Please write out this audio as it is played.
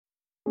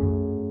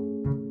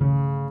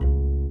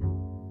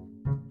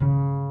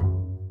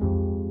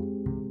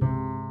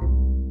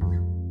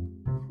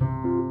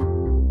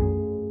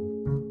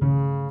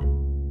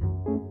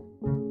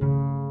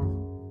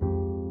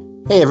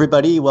Hey,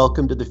 everybody.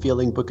 Welcome to the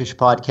Feeling Bookish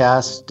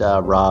podcast.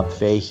 Rob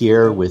Fay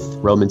here with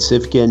Roman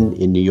Sivkin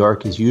in New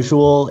York as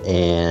usual,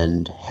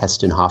 and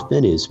Heston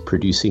Hoffman is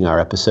producing our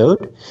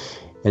episode.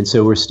 And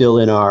so we're still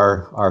in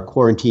our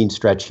quarantine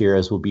stretch here,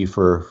 as we'll be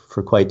for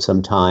quite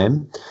some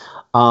time.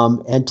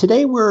 And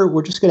today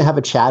we're just going to have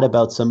a chat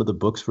about some of the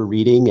books we're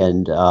reading.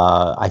 And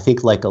I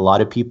think, like a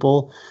lot of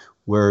people,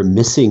 we're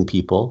missing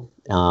people.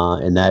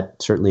 And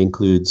that certainly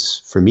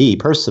includes, for me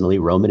personally,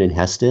 Roman and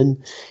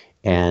Heston.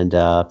 And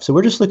so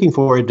we're just looking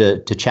forward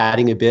to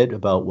chatting a bit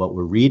about what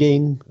we're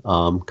reading,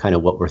 kind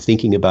of what we're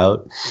thinking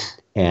about.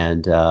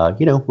 And,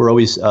 we're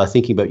always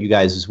thinking about you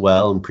guys as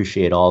well, and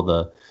appreciate all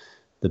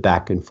the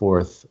back and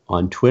forth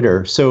on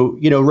Twitter. So,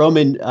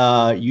 Roman,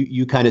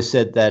 you kind of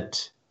said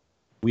that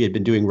we had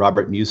been doing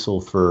Robert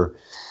Musil for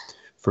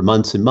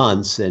months and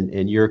months,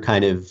 and you're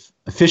kind of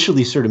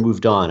officially sort of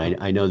moved on.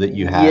 I know that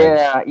you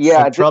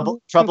had some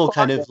trouble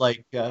kind of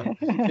like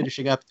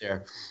finishing up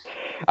there.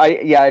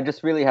 I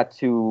just really had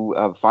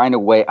to find a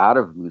way out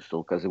of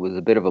Musil because it was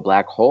a bit of a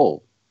black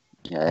hole.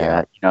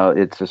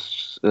 It's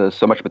just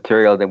so much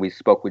material that we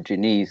spoke with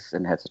Janice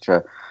and had such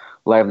a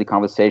lively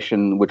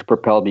conversation, which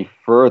propelled me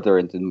further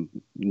into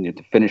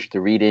to finish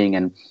the reading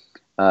and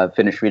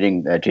finish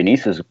reading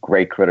Janice's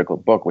great critical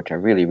book, which I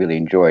really, really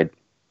enjoyed.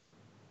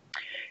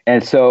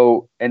 And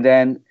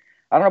then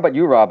I don't know about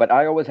you, Rob, but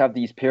I always have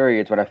these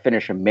periods when I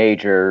finish a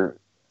major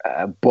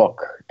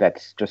book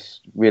that's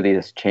just really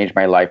has changed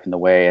my life in the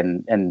way,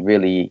 and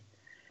really,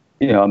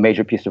 a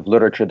major piece of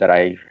literature that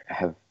I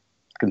have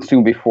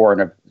consumed before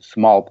in a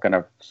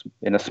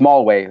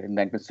small way, and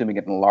then consuming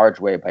it in a large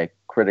way by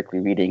critically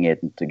reading it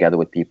together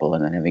with people,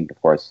 and then having,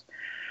 of course,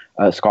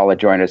 a scholar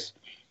join us.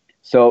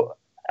 So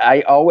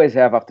I always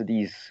have, after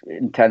these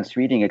intense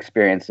reading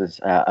experiences,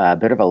 a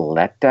bit of a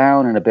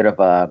letdown and a bit of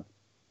a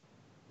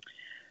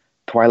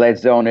Twilight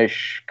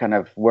Zone-ish kind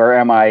of, where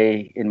am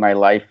I in my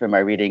life? Am I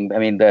reading? I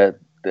mean, the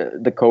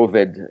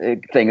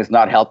COVID thing is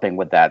not helping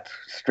with that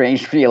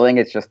strange feeling.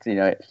 It's just,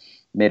 it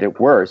made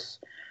it worse.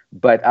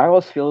 But I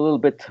always feel a little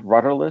bit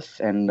rudderless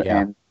and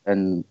I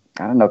don't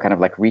know, kind of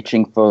like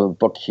reaching for a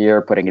book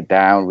here, putting it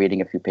down, reading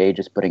a few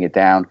pages, putting it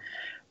down.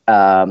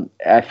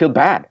 I feel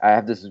bad. I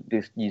have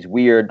these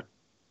weird,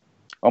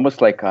 almost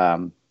like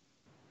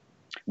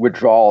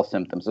withdrawal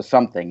symptoms or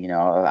something.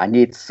 I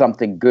need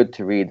something good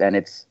to read, and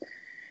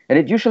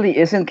it usually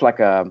isn't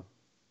like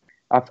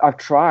I've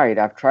tried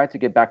to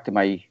get back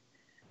to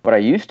what I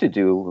used to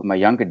do in my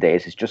younger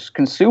days, is just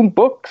consume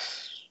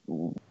books,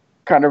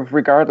 kind of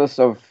regardless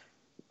of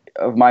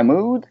my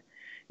mood.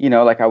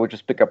 Like I would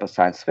just pick up a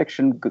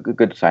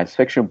good science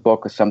fiction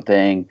book or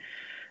something,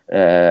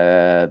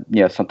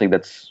 something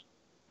that's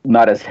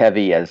not as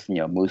heavy as,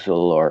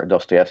 Musil or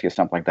Dostoevsky or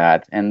something like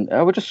that. And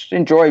I would just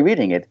enjoy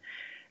reading it.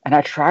 And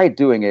I tried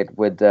doing it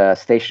with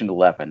Station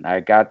 11. I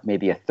got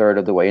maybe a third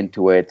of the way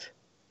into it.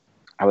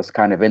 I was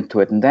kind of into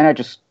it, and then I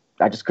just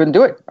couldn't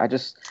do it. I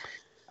just,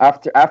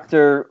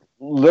 after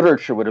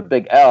literature with a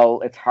big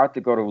L, it's hard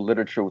to go to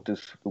literature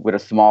with a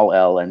small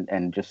L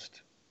and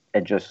just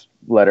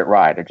let it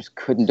ride. I just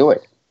couldn't do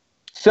it.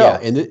 So, yeah,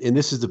 and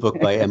this is the book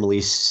by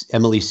Emily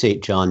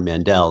St. John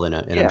Mandel, and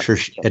I'm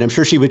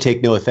sure she would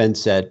take no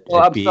offense at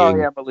being.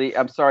 Sorry, Emily.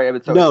 I'm sorry.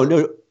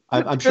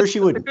 I'm sure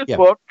she would. It's a good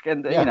book,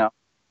 and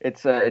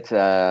it's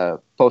a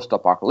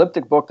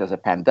post-apocalyptic book. There's a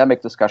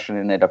pandemic discussion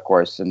in it, of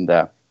course, and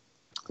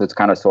it's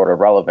kind of sort of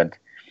relevant.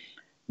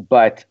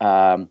 But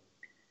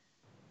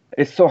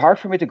it's so hard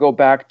for me to go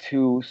back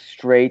to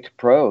straight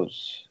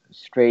prose,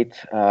 straight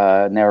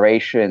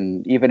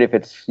narration, even if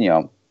it's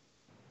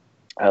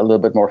a little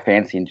bit more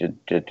fancy into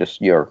just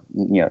your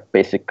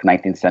basic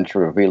 19th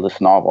century realist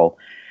novel.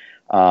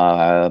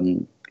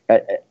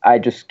 I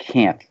just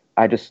can't.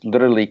 I just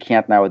literally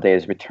can't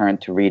nowadays return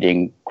to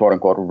reading quote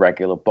unquote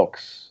regular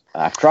books.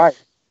 I've tried,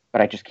 but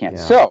I just can't.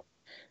 Yeah. So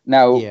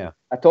now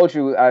I told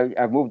you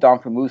I've moved on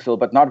from Musil,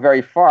 but not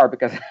very far,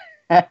 because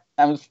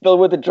I'm still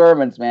with the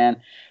Germans, man.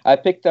 I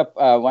picked up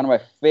one of my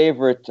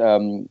favorite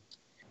sort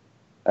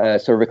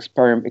of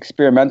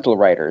experimental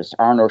writers,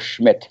 Arno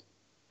Schmidt.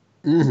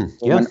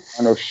 Mm-hmm.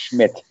 Arno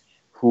Schmidt,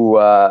 who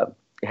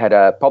had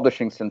a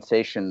publishing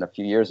sensation a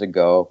few years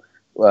ago,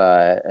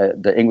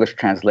 the English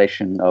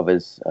translation of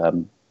his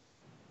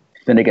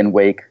Finnegan's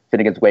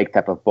Wake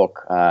type of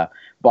book,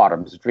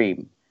 Bottom's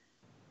Dream.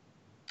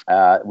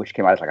 Which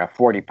came out as like a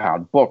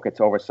 40-pound book. It's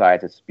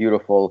oversized. It's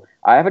beautiful.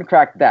 I haven't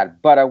cracked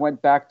that, but I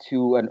went back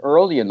to an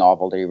earlier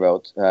novel that he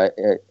wrote.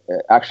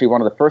 Actually,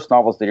 one of the first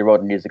novels that he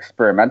wrote in his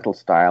experimental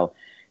style.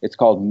 It's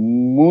called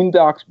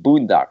Moondocks,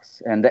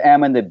 Boondocks, and the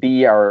M and the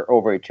B are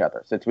over each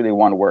other, so it's really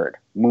one word.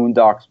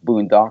 Moondocks,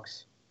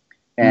 Boondocks,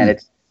 and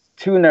it's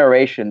two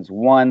narrations.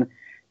 One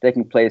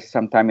taking place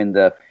sometime in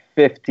the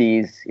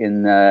 50s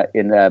in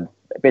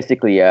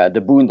basically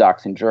the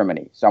boondocks in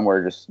Germany,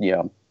 somewhere just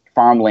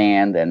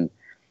farmland and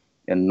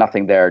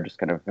nothing there, just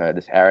kind of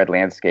this arid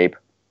landscape.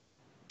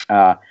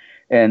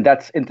 And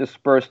that's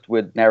interspersed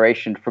with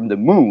narration from the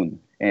moon.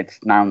 And it's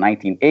now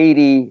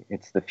 1980.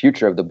 It's the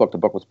future of the book. The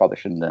book was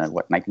published in the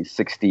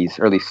 1960s,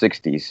 early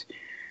 60s.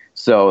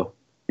 So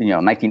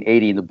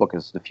 1980 in the book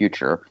is the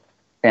future,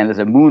 and there's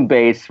a moon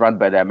base run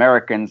by the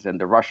Americans and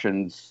the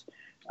Russians.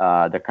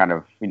 That kind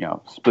of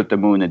split the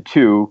moon in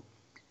two.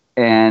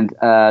 And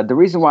the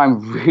reason why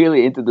I'm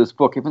really into this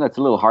book, even though it's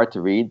a little hard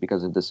to read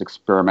because of this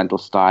experimental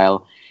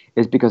style,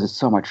 is because it's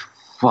so much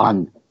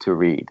fun to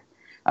read.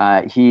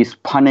 He's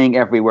punning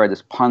everywhere.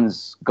 There's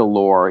puns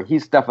galore.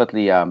 He's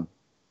definitely a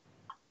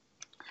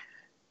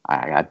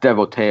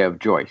devotee of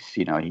Joyce.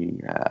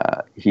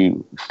 He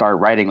started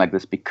writing like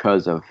this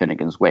because of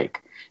Finnegan's Wake.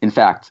 In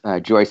fact,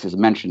 Joyce is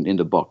mentioned in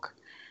the book.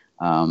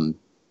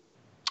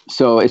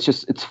 So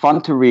it's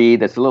fun to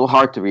read. It's a little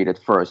hard to read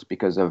at first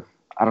because of,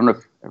 I don't know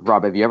if,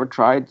 Rob, have you ever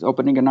tried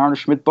opening an Arne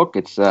Schmidt book?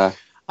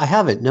 I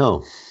haven't,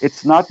 no.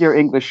 It's not your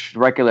English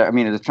regular,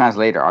 the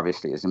translator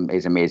obviously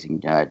is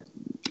amazing.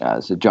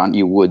 So John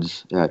E.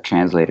 Woods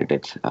translated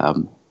it.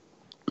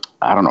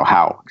 I don't know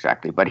how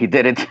exactly, but he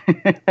did it.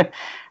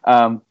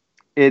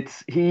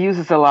 He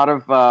uses a lot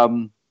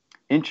of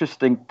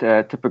interesting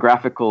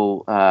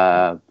typographical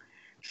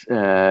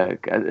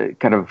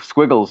kind of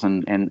squiggles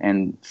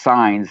and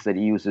signs that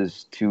he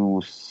uses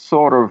to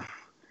sort of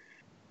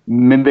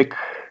mimic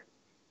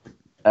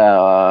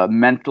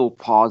mental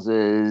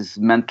pauses,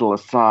 mental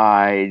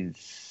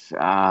asides. He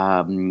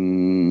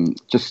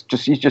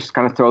just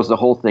kind of throws the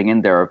whole thing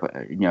in there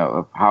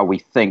of how we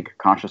think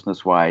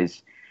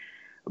consciousness-wise,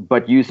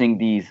 but using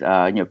these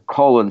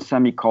colons,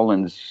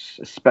 semicolons,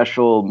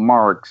 special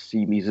marks. He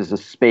uses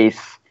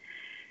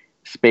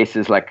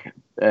spaces like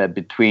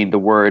between the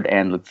word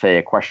and, let's say,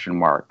 a question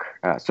mark.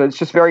 So it's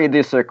just very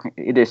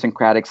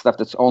idiosyncratic stuff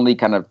that's only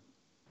kind of,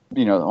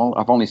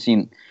 I've only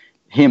seen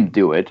him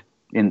do it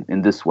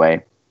in this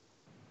way.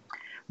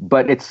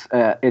 But it's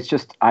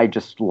just, I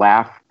just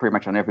laugh pretty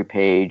much on every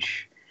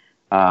page.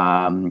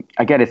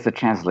 Again, it's the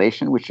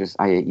translation, which is,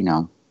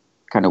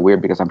 kind of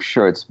weird because I'm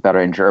sure it's better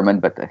in German,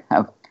 but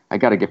I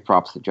got to give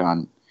props to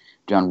John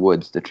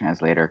Woods, the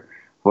translator,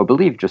 who I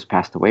believe just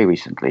passed away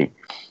recently.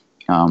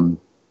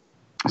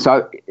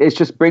 So it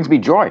just brings me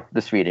joy,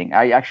 this reading.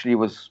 I actually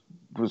was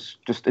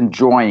just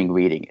enjoying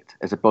reading it,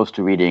 as opposed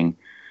to reading,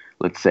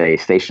 let's say,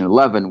 Station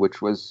 11,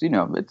 which was,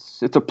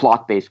 it's a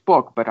plot-based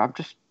book, but I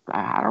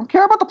don't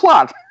care about the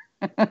plot.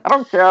 I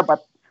don't care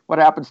about what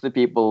happens to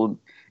people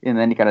in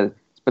any kind of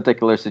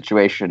particular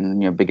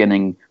situation,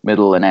 beginning,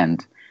 middle, and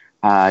end.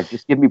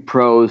 Just give me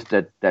prose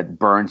that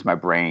burns my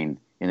brain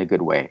in a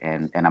good way,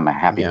 and I'm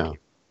happy. Yeah.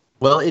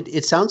 Well,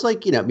 it sounds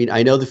like,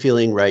 I know the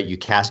feeling, right? You're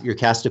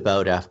cast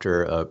about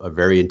after a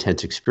very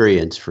intense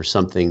experience for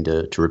something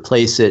to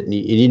replace it. And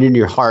in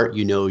your heart,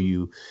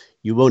 you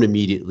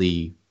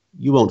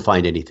won't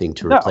find anything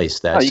to replace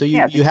that. No, so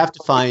you have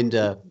to find,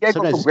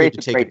 sometimes it's good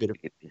to take a bit of,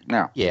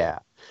 yeah.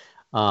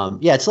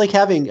 It's like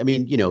having an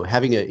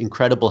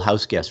incredible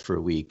house guest for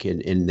a week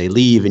and they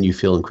leave and you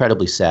feel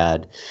incredibly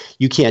sad.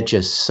 You can't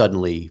just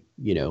suddenly,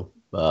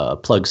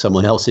 plug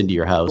someone else into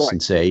your house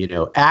and say,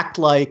 act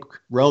like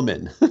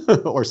Roman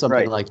or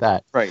something like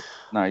that. Right.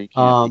 No, you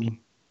can't.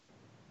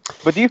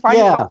 But do you find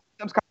yourself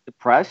sometimes kind of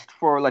depressed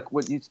for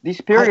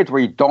these periods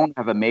where you don't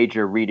have a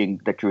major reading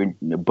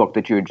book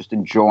that you're just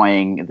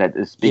enjoying that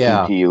is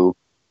speaking to you,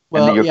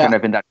 and then you're kind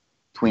of in that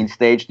between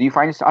stage? Do you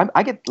find yourself?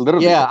 I get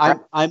literally. Yeah,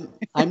 I'm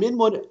in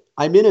one.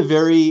 I'm in a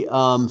very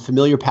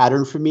familiar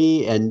pattern for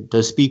me, and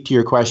to speak to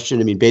your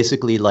question,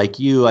 basically, like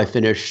you, I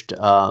finished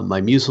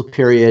my Musil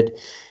period.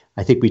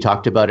 I think we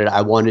talked about it.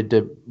 I wanted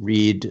to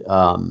read,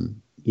 prose.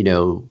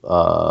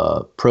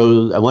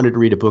 I wanted to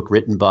read a book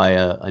written by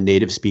a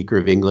native speaker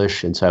of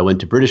English. And so I went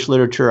to British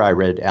literature. I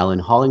read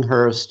Alan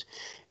Hollinghurst.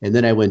 And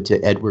then I went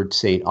to Edward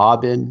St.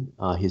 Aubyn,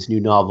 his new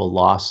novel,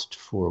 Lost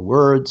for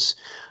Words.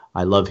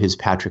 I love his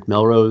Patrick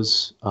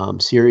Melrose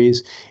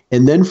series.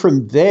 And then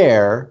from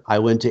there, I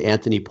went to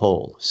Anthony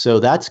Pohl. So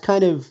that's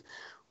kind of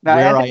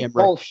where I am.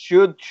 Pohl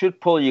should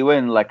pull you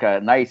in like a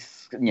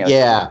nice,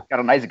 got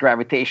a nice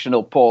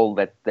gravitational pull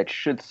that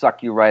should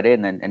suck you right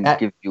in and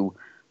give you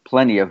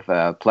plenty of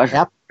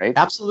pleasure, right?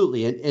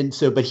 Absolutely. And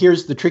so, but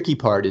here's the tricky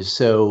part is,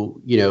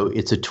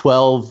 it's a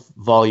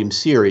 12-volume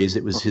series.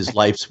 It was his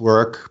life's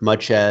work,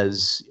 much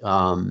as,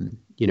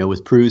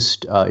 with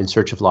Proust, In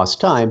Search of Lost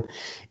Time.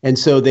 And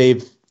so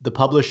the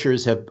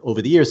publishers have,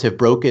 over the years, have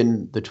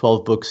broken the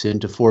 12 books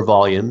into 4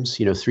 volumes,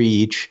 3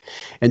 each.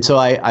 And so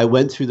I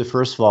went through the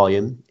first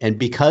volume, and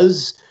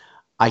because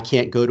I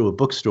can't go to a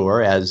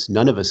bookstore, as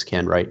none of us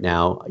can right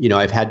now,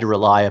 I've had to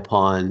rely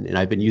upon, and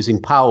I've been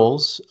using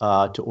Powell's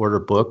to order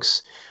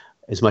books.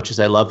 As much as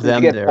I love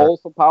them, did you get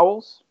polls for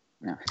Powell's?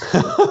 Yeah,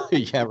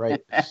 yeah,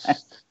 right.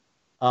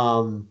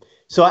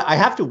 So I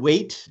have to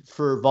wait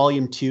for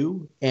volume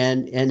 2,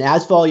 and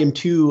as volume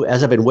 2,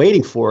 as I've been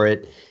waiting for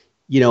it,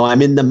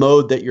 I'm in the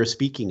mode that you're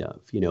speaking of.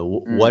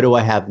 What do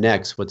I have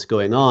next? What's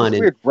going on?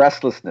 It's weird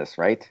restlessness,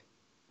 right?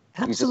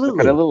 Absolutely. You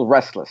just get a little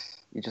restless.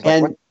 You just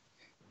what?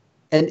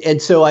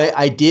 And so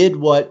I did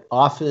what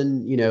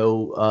often,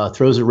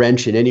 throws a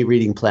wrench in any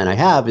reading plan I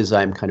have, is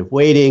I'm kind of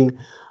waiting.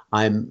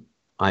 I'm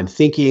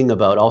thinking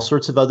about all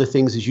sorts of other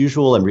things as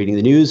usual. I'm reading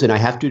the news, and I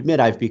have to admit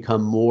I've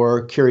become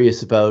more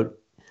curious about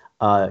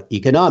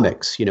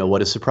economics.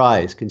 What a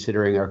surprise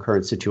considering our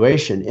current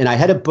situation. And I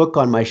had a book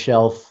on my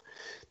shelf,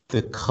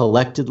 The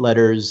Collected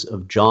Letters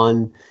of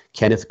John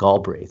Kenneth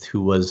Galbraith,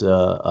 who was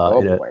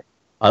a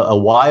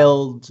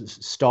wild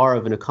star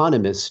of an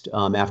economist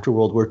after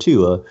World War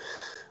II,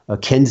 a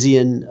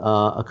Keynesian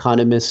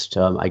economist,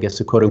 I guess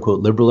a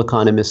quote-unquote liberal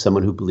economist,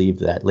 someone who believed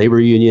that labor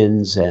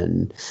unions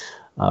and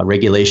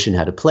regulation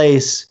had a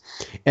place.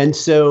 And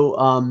so,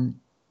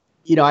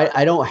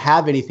 I don't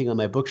have anything on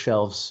my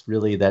bookshelves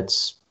really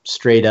that's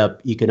straight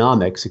up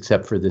economics,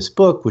 except for this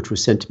book, which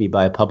was sent to me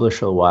by a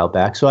publisher a while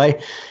back. So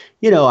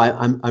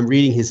I'm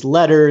reading his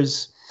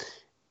letters,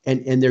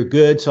 and they're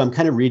good. So I'm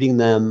kind of reading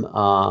them.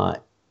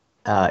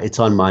 It's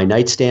on my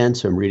nightstand,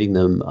 so I'm reading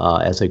them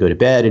as I go to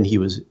bed. And he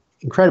was an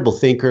incredible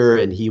thinker,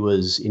 and he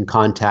was in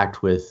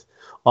contact with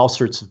all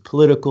sorts of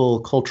political,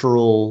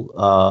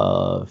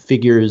 cultural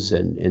figures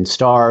and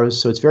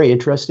stars. So it's very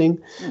interesting.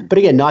 But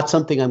again, not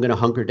something I'm going to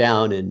hunker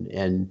down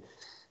and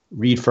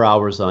read for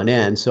hours on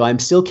end. So I'm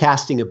still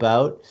casting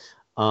about.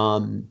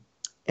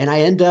 And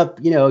I end up,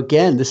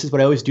 again, this is what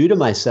I always do to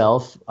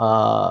myself.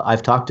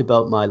 I've talked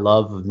about my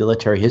love of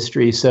military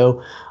history.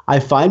 So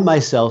I find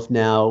myself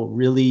now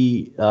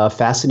really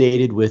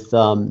fascinated with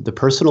the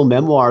personal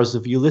memoirs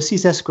of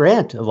Ulysses S.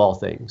 Grant, of all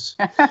things.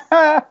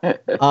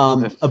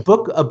 A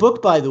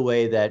book, by the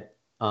way, that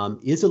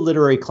is a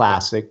literary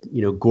classic.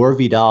 Gore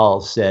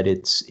Vidal said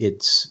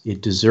it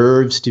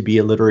deserves to be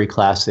a literary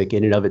classic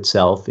in and of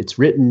itself. It's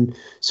written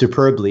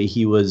superbly.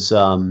 He was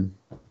a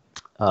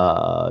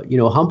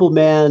humble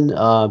man,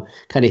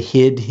 kind of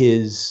hid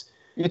his...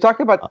 You're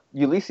talking about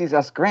Ulysses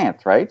S.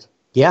 Grant, right?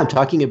 Yeah, I'm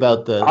talking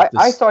about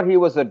I thought he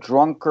was a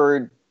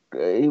drunkard.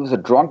 He was a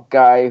drunk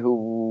guy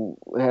who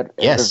had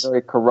a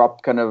very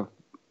corrupt kind of...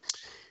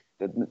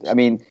 I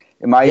mean,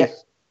 am I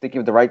thinking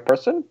of the right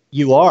person?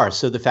 You are.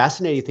 So the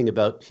fascinating thing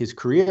about his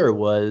career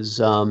was,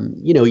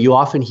 you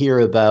often hear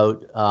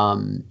about...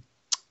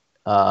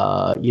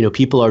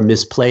 people are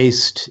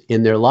misplaced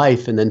in their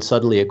life, and then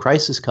suddenly a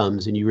crisis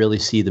comes and you really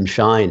see them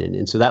shine.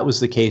 And so that was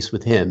the case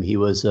with him. He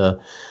was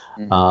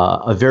he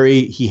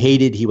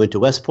went to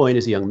West Point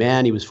as a young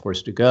man. He was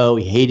forced to go.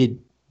 He hated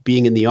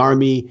being in the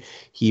army.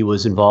 He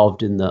was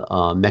involved in the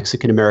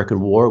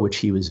Mexican-American War, which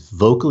he was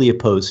vocally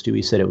opposed to.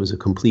 He said it was a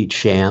complete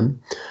sham.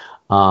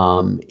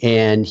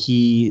 And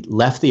he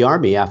left the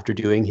army after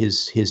doing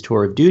his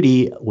tour of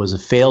duty, was a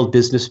failed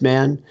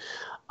businessman,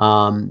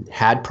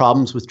 had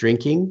problems with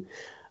drinking.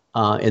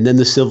 And then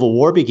the Civil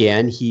War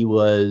began. He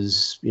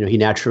was, he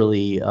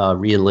naturally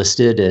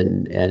re-enlisted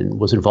and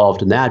was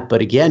involved in that.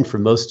 But again, for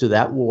most of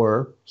that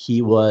war,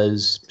 he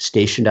was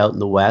stationed out in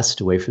the West,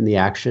 away from the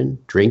action,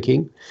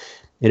 drinking.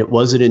 And it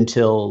wasn't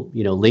until,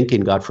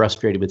 Lincoln got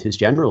frustrated with his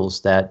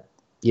generals that,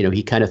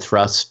 he kind of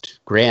thrust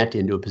Grant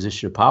into a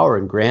position of power.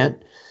 And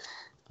Grant,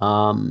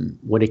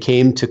 when it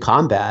came to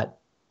combat,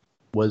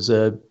 was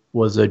a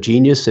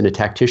genius and a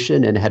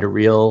tactician and had a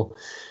real...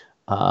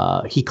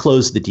 he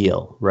closed the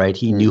deal, right?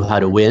 He knew how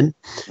to win.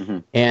 Mm-hmm.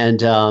 And,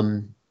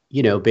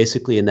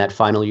 basically in that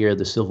final year of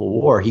the Civil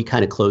War, he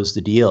kind of closed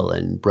the deal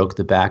and broke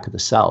the back of the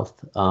South.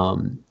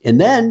 And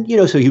then,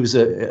 so he was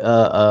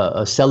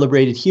a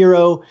celebrated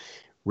hero,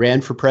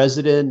 ran for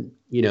president,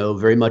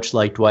 very much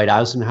like Dwight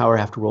Eisenhower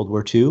after World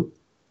War II,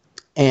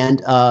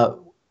 and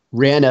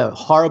ran a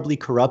horribly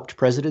corrupt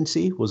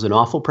presidency, was an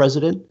awful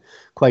president,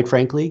 quite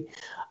frankly.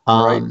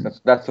 Right.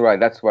 That's right.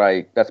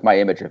 That's my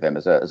image of him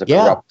as a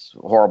corrupt,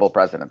 horrible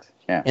president.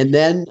 Yeah. And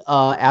then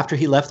after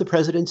he left the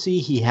presidency,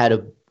 he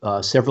had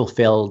several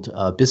failed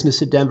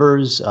business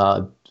endeavors.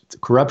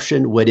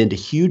 Corruption, went into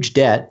huge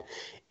debt,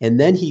 and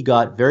then he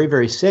got very,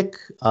 very sick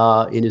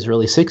in his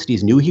early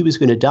 60s. Knew he was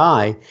going to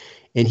die,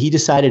 and he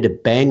decided to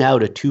bang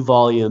out a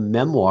 2-volume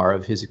memoir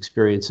of his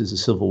experiences of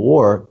Civil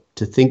War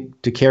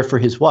to care for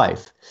his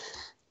wife,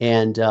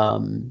 and.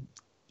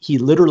 He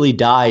literally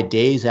died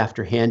days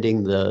after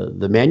handing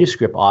the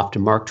manuscript off to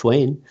Mark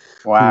Twain,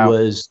 who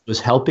was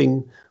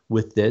helping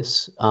with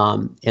this.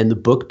 And the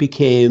book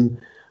became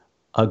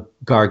a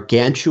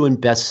gargantuan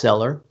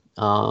bestseller.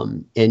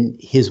 And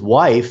his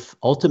wife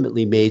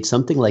ultimately made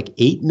something like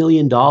 $8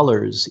 million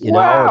in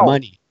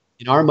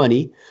our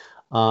money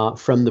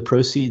from the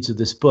proceeds of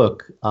this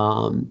book.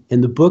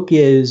 And the book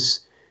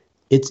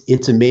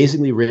it's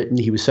amazingly written.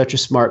 He was such a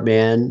smart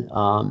man,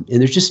 and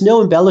there's just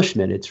no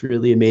embellishment. It's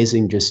really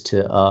amazing just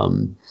to,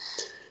 and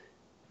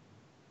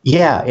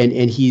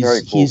he's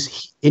very cool.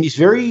 he's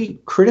very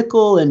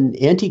critical and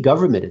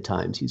anti-government at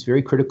times. He's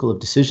very critical of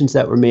decisions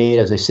that were made.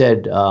 As I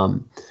said,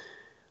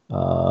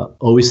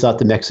 always thought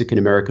the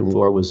Mexican-American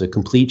War was a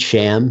complete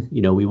sham.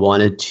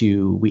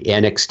 We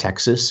annexed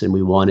Texas, and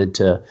we wanted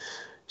to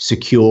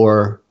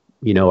secure,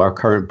 our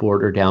current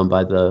border down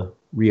by the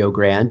Rio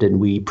Grande, and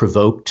we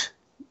provoked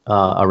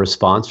a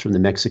response from the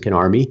Mexican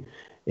army,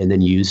 and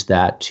then used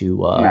that to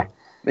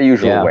the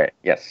usual way.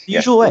 Yes, the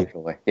usual way.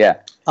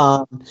 Yeah.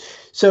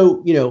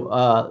 So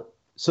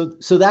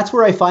that's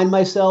where I find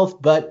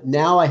myself. But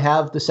now I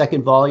have the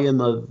second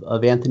volume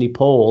of Anthony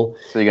Powell.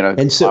 So you're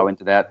gonna plow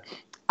into that.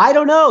 I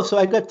don't know. So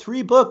I've got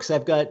three books.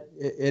 I've got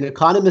an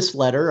economist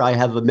letter. I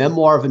have a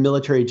memoir of a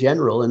military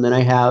general, and then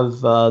I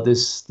have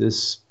this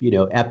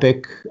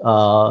epic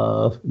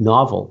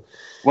novel.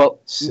 Well,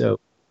 So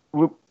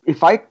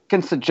if I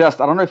can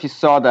suggest, I don't know if you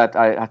saw that.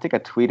 I think I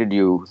tweeted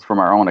you from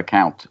our own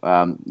account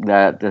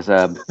that there's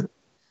a.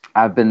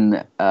 I've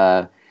been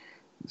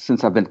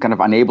since I've been kind of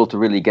unable to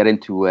really get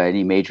into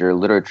any major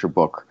literature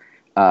book.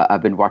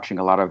 I've been watching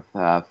a lot of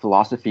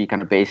philosophy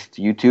kind of based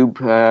YouTube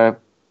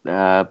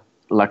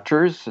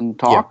lectures and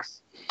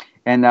talks,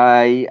 and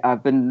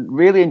I've been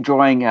really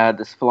enjoying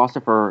this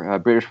philosopher,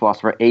 British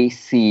philosopher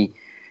A.C.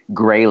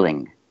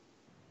 Grayling.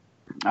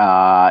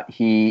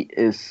 He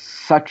is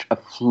such a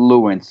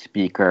fluent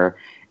speaker,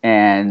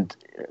 and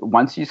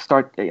once you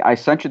start, I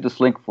sent you this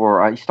link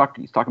for. He's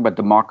talking about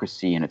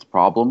democracy and its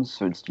problems.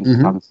 So it's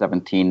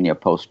 2017,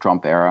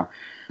 post-Trump era.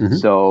 Mm-hmm.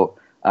 So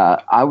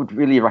I would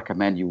really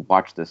recommend you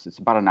watch this. It's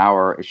about an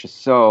hour. It's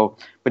just so.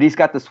 But he's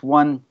got this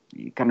one.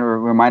 He kind of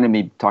reminded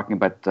me talking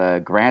about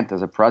Grant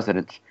as a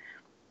president.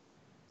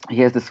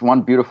 He has this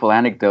one beautiful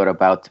anecdote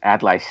about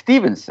Adlai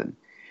Stevenson.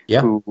 Yeah.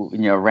 Who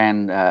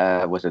ran?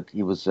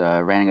 He was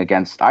running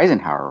against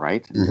Eisenhower,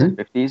 right, in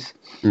the 50s?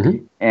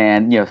 Mm-hmm.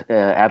 And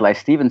Adlai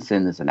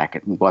Stevenson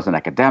was an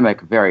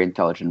academic, very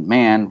intelligent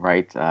man,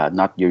 right?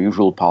 Not your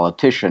usual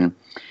politician.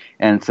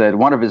 And so at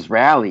one of his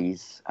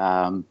rallies,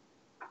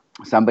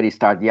 somebody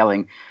started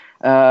yelling,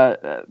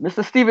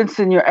 "Mr.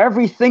 Stevenson,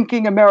 every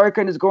thinking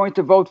American is going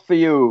to vote for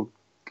you."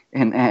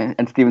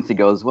 And Stevenson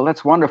goes, "Well,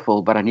 that's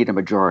wonderful, but I need a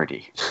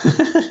majority."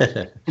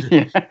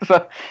 Yeah,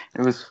 so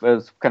it was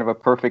kind of a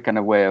perfect kind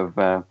of way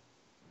of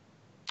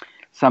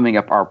summing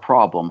up our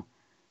problem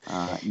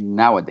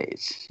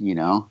nowadays.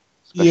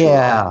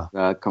 Yeah,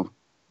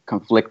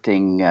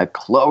 conflicting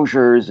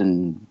closures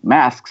and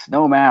masks,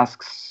 no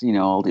masks.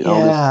 All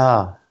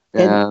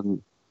this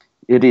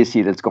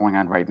idiocy that's going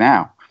on right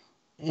now.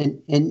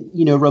 And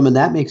Roman,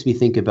 that makes me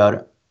think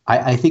about.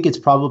 I think it's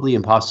probably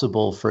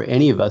impossible for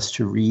any of us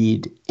to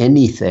read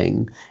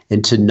anything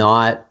and to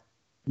not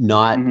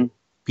mm-hmm.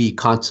 be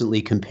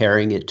constantly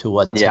comparing it to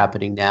what's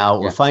happening now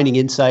or finding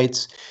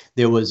insights.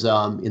 There was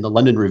in the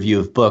London Review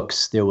of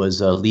Books, there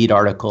was a lead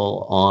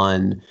article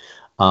on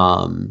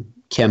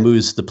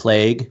Camus' The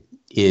Plague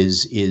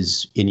is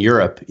in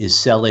Europe is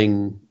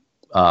selling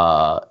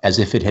as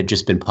if it had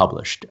just been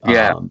published.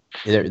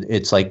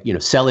 It's like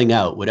selling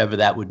out, whatever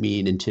that would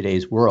mean in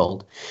today's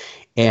world,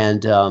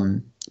 and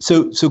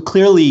So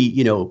clearly,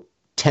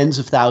 tens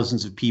of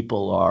thousands of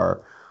people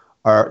are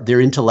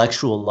their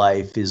intellectual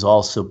life is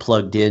also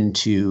plugged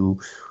into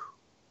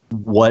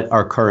what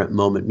our current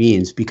moment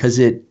means because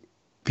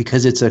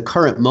it's a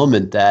current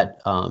moment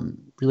that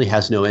really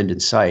has no end in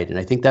sight. And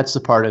I think that's the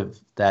part of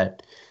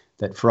that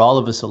for all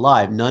of us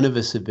alive, none of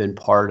us have been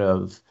part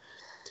of,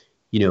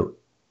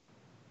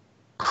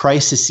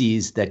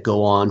 crises that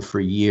go on for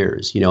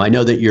years. I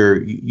know that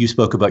you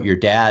spoke about your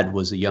dad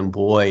was a young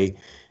boy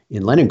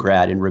in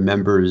Leningrad and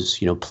remembers,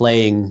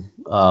 playing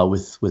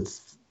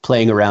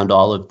playing around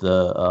all of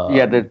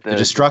the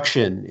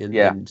destruction in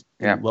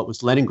what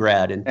was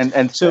Leningrad,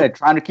 and so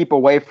trying to keep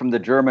away from the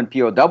German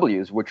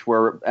POWs, which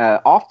were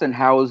often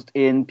housed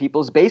in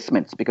people's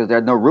basements because they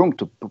had no room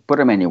to put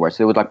them anywhere. So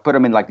they would put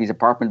them in these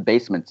apartment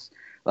basements,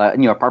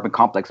 apartment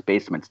complex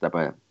basements type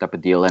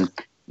of deal. And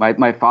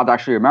my father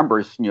actually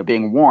remembers,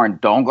 being warned,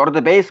 don't go to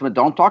the basement,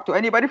 don't talk to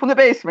anybody from the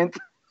basement.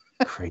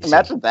 Crazy.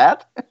 Imagine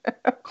that.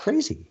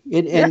 Crazy.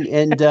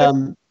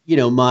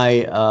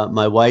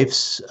 My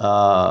wife's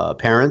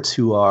parents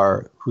who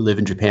live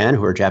in Japan,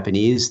 who are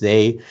Japanese,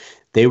 they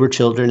were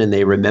children and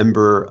they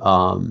remember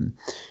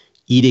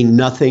eating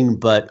nothing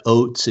but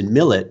oats and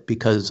millet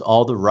because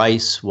all the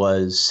rice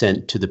was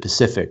sent to the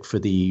Pacific for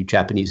the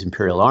Japanese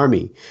Imperial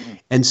Army. Mm.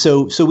 And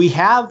so we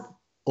have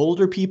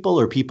older people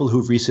or people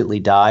who've recently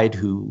died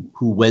who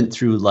went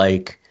through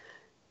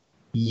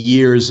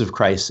years of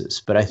crisis.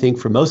 But I think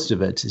for most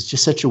of it, it's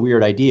just such a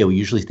weird idea. We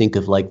usually think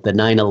of the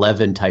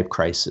 9/11 type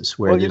crisis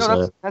where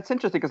that's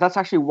interesting because that's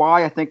actually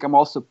why I think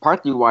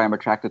partly why I'm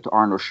attracted to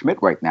Arno Schmidt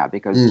right now,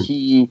 because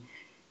he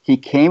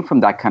came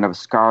from that kind of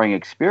scarring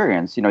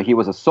experience. He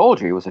was a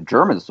soldier. He was a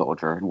German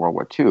soldier in World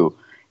War II.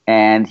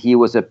 And he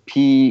was a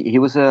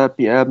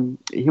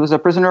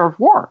prisoner of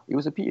war. He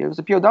was a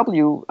POW.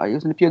 He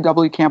was in a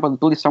POW camp, I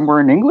believe, somewhere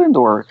in England,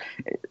 or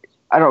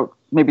I don't,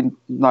 maybe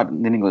not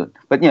in England,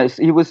 but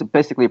he was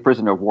basically a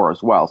prisoner of war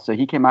as well. So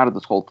he came out of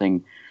this whole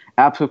thing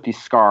absolutely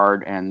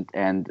scarred,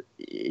 and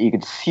you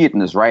could see it in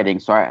his writing.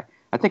 So I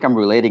think I'm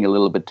relating a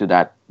little bit to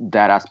that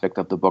aspect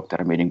of the book that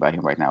I'm reading by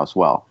him right now as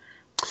well.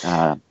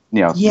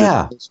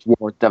 This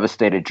war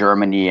devastated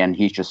Germany, and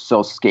he's just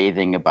so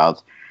scathing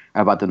about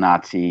the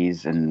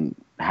Nazis and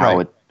how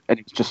and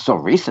it's just so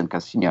recent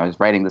because he was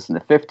writing this in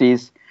the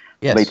 50s,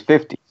 late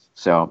 50s,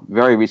 so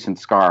very recent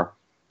scar,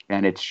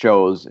 and it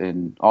shows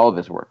in all of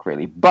his work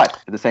really. But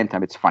at the same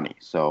time, it's funny.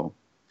 So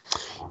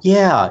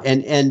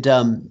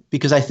and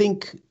because I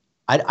think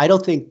I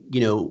don't think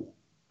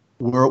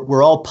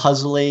we're all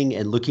puzzling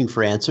and looking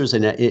for answers,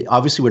 and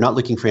obviously we're not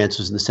looking for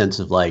answers in the sense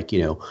of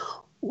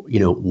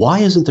why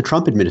isn't the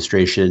Trump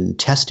administration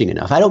testing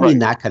enough? I don't mean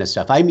that kind of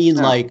stuff. I mean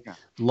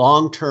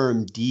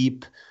long-term,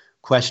 deep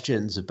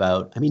questions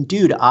about. I mean,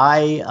 dude,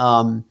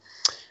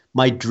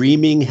 my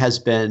dreaming has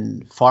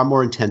been far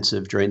more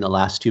intensive during the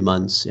last 2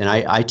 months, and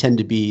I tend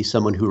to be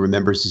someone who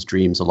remembers his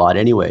dreams a lot,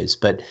 anyways.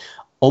 But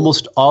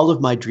almost all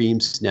of my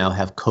dreams now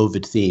have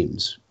COVID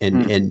themes,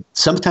 and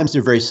sometimes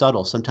they're very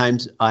subtle.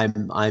 Sometimes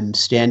I'm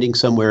standing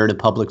somewhere in a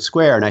public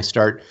square and I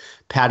start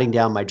patting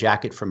down my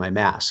jacket for my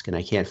mask and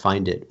I can't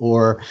find it,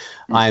 or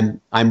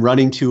I'm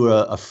running to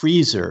a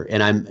freezer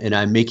and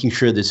I'm making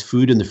sure there's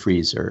food in the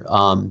freezer.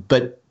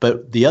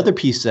 But the other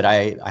piece that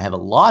I have a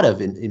lot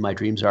of in my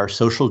dreams are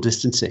social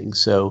distancing.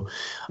 So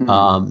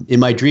in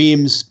my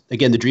dreams,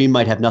 again, the dream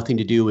might have nothing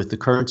to do with the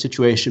current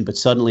situation, but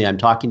suddenly I'm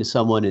talking to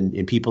someone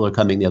and people are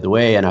coming the other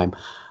way and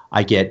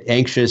I get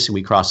anxious and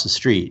we cross the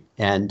street.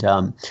 And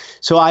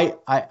so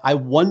I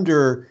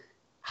wonder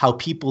how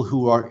people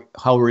who are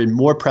in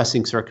more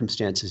pressing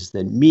circumstances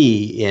than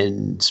me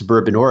in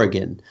suburban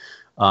Oregon,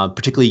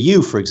 particularly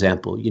you, for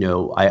example,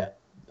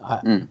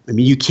 I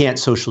mean, you can't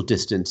social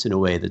distance in a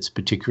way that's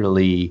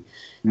particularly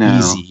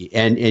easy.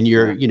 And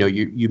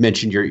you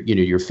mentioned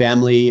your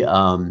family,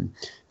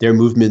 their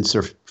movements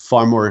are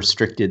far more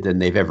restricted than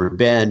they've ever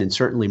been, and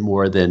certainly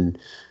more than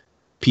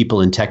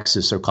people in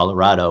Texas or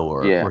Colorado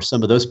or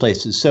some of those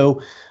places.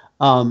 So,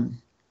 so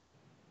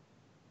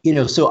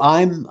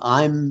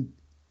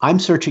I'm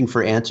searching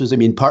for answers. I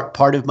mean,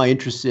 part of my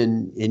interest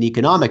in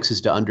economics is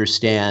to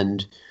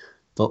understand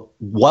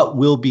what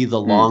will be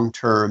the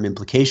long-term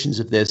implications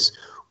of this.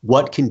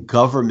 What can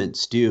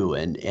governments do?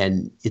 And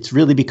it's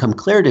really become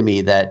clear to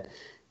me that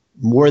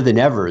more than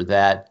ever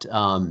that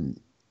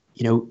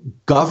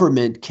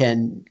government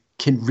can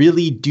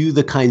really do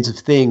the kinds of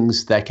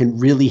things that can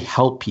really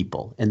help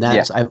people. And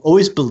I've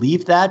always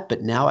believed that,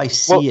 but now I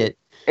see it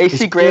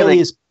as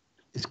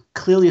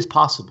clearly as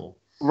possible.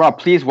 Rob,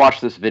 please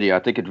watch this video. I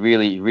think it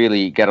really,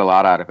 really get a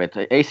lot out of it.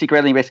 A.C.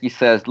 Grayling basically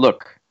says,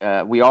 look,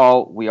 we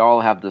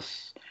all have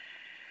this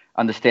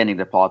understanding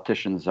that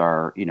politicians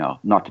are,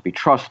 not to be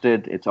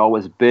trusted. It's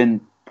always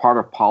been part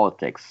of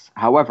politics.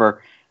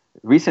 However,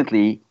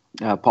 recently,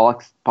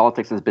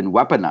 politics has been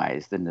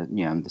weaponized in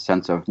the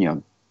sense of,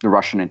 the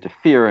Russian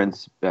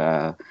interference,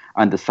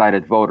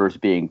 undecided voters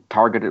being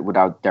targeted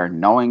without their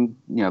knowing,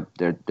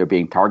 they're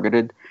being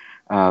targeted.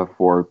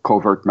 For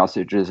covert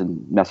messages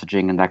and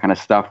messaging and that kind of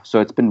stuff. So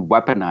it's been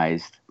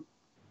weaponized.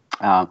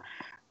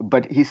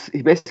 But he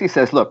basically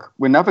says, look,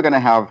 we're never going to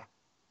have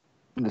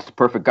this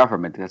perfect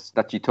government.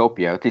 That's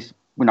utopia. At least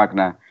we're not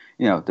going to,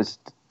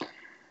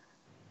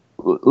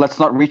 let's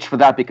not reach for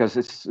that because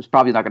it's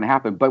probably not going to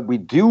happen. But we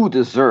do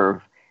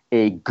deserve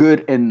a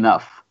good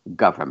enough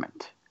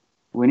government.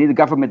 We need a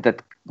government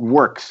that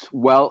works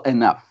well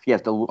enough.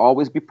 Yes, there will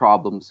always be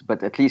problems,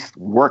 but at least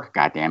work,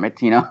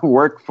 goddammit,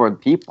 work for the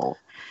people.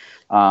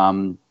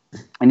 And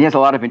he has a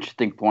lot of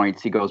interesting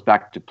points. He goes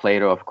back to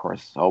Plato, of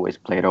course, always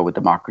Plato with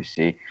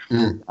democracy.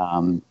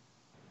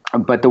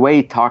 But the way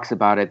he talks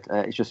about it,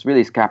 it's just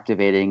really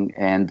captivating.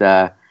 And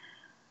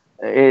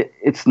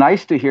it's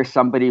nice to hear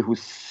somebody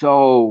who's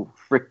so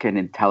freaking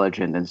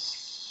intelligent and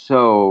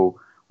so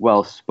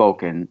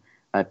well-spoken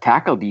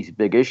tackle these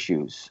big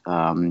issues.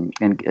 And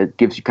it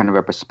gives you kind of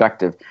a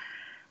perspective.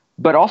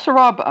 But also,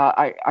 Rob,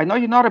 I know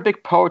you're not a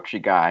big poetry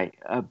guy,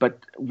 but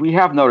we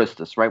have noticed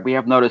this, right? We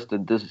have noticed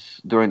that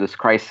during this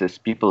crisis,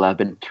 people have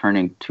been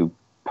turning to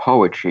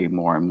poetry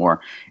more and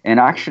more. And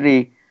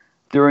actually,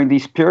 during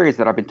these periods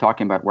that I've been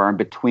talking about, where I'm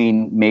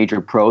between major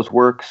prose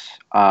works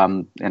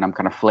and I'm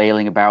kind of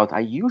flailing about,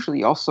 I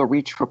usually also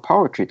reach for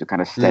poetry to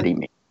kind of steady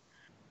me.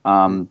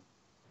 And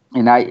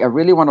I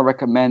really want to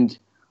recommend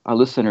our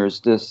listeners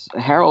this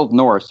Harold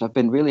Norris. I've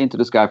been really into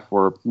this guy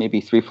for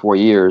maybe 3-4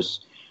 years.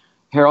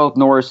 Harold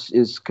Norris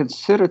is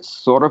considered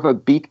sort of a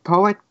beat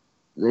poet.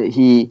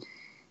 He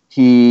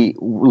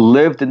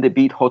lived in the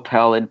Beat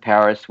Hotel in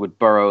Paris with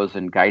Burroughs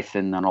and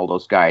Gysin and all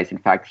those guys. In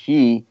fact,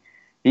 he's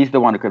the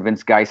one who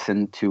convinced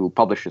Gysin to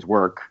publish his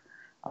work.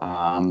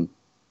 And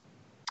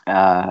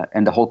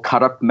the whole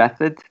cut-up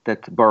method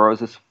that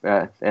Burroughs is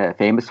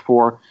famous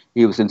for,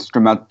 he was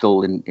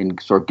instrumental in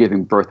sort of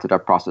giving birth to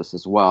that process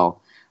as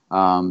well.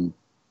 And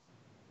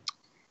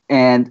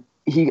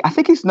I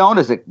think he's known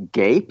as a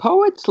gay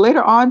poet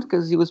later on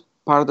because he was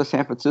part of the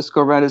San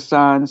Francisco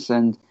Renaissance,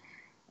 and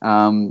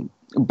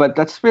but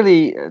that's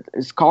really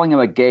is calling him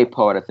a gay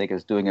poet. I think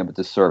is doing him a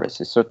disservice.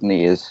 He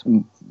certainly is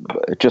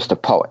just a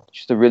poet,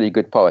 just a really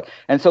good poet.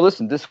 And so,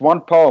 listen, this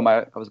one poem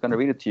I was going to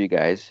read it to you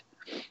guys.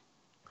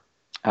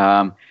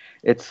 When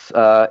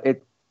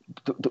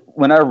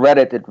I read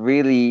it, it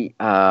really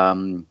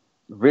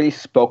really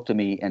spoke to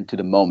me and to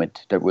the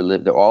moment that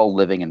they're all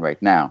living in right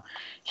now.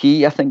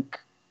 He, I think,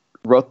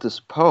 wrote this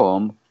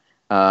poem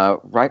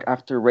right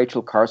after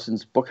Rachel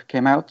Carson's book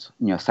came out,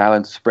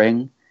 Silent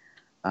Spring,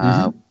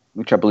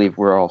 which I believe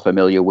we're all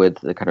familiar with,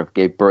 that kind of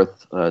gave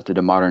birth to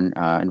the modern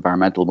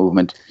environmental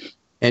movement.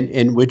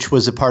 And which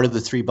was a part of the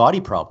Three Body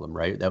Problem,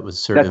 right? That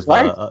was sort of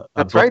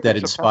a book that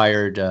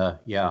inspired,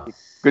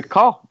 Good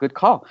call. Good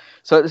call.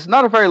 So it's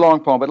not a very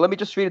long poem, but let me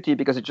just read it to you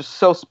because it just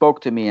so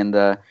spoke to me, and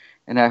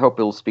I hope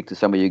it will speak to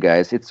some of you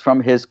guys. It's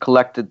from his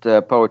collected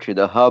poetry,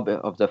 "The Hub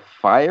of the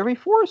Fiery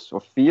Force,"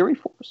 or "Fiery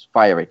Force."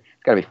 Fiery.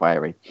 It's got to be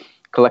fiery.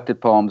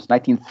 Collected poems,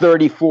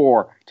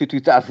 1934 to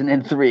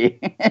 2003.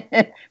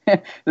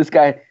 This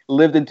guy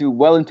lived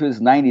well into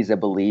his 90s, I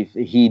believe.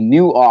 He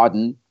knew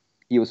Auden.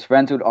 He was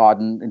friends with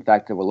Auden. In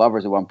fact, they were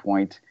lovers at one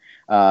point.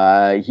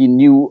 He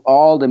knew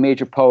all the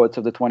major poets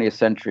of the 20th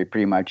century,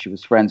 pretty much. He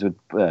was friends with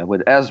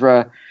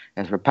Ezra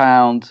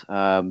Pound,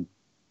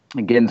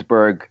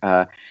 Ginsberg,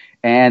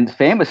 and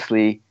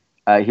famously,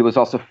 he was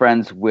also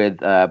friends with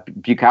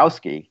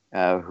Bukowski,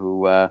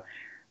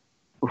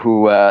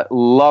 who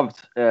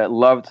loved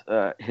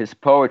his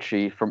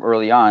poetry from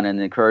early on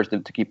and encouraged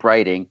him to keep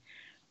writing.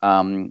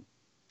 And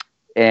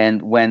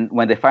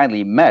when they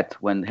finally met,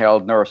 when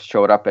Harold Nurse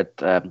showed up at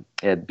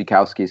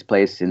Bukowski's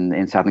place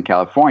in Southern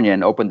California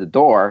and opened the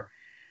door,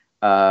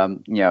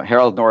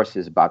 Harold Nurse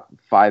is about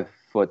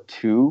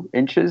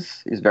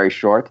 5'2". He's very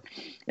short,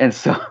 and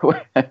so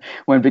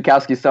when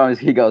Bukowski saw him,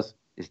 he goes,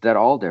 "Is that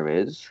all there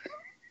is?"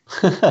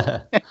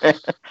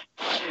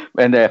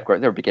 And they, of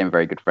course, they became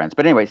very good friends.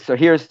 But anyway, so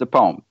here's the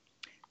poem.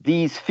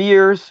 These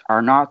fears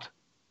are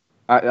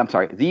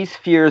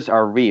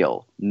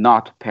real,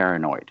 not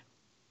paranoid.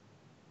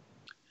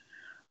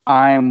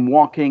 I am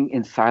walking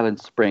in silent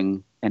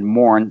spring and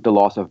mourn the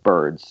loss of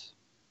birds.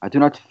 I do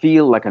not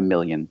feel like a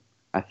million.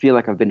 I feel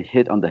like I've been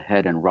hit on the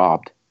head and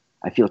robbed.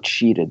 I feel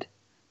cheated.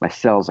 My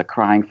cells are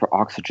crying for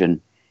oxygen.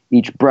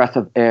 Each breath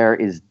of air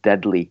is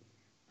deadly.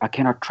 I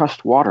cannot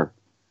trust water.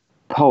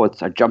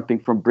 Poets are jumping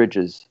from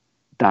bridges,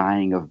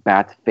 dying of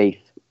bad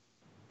faith.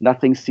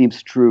 Nothing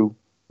seems true.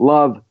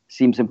 Love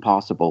seems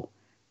impossible.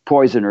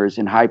 Poisoners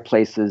in high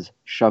places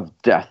shove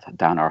death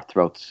down our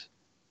throats.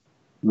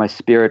 My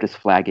spirit is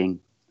flagging.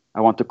 I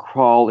want to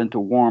crawl into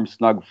warm,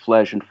 snug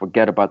flesh and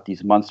forget about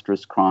these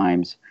monstrous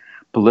crimes,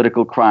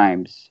 political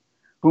crimes.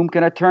 Whom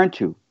can I turn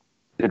to?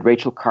 Did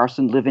Rachel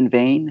Carson live in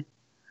vain?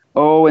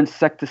 Oh,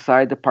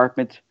 insecticide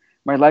department,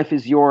 my life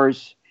is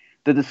yours.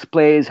 The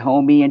display is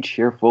homey and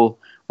cheerful,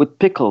 with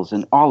pickles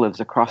and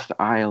olives across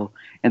the aisle,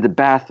 and the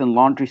bath and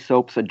laundry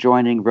soaps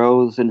adjoining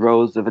rows and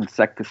rows of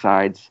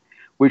insecticides.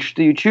 Which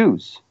do you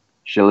choose?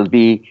 Shall it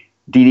be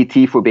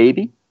DDT for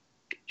baby?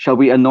 Shall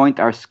we anoint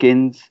our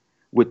skins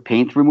with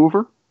paint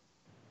remover?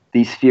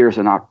 These fears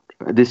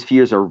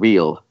are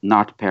real,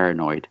 not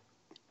paranoid.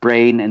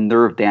 Brain and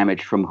nerve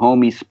damage from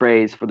homey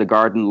sprays for the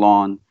garden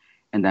lawn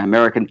and the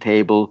American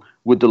table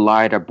with the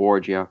light of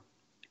Borgia.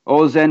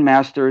 Oh, Zen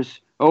masters,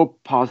 oh,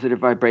 positive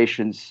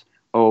vibrations,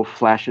 oh,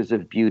 flashes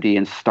of beauty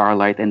and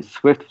starlight and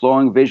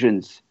swift-flowing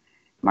visions.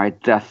 My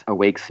death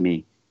awakes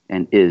me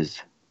and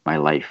is my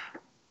life.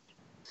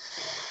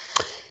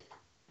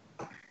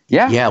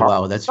 Yeah,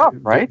 wow, that's stuff,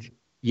 right?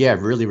 Yeah,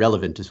 really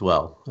relevant as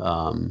well.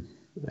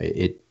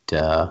 Interesting.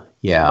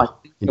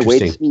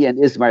 Awaits me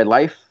and is my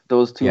life.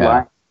 Those two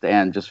lines,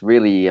 and just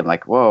really, I'm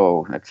like,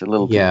 whoa, that's a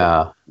little.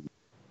 Yeah.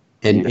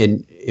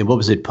 And what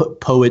was it?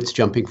 Poets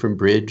jumping from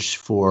bridge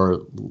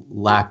for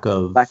lack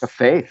of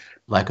faith.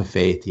 Lack of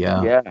faith.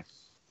 Yeah.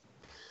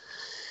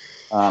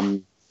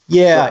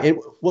 Yeah.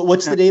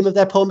 What's the name of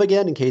that poem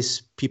again, in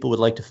case people would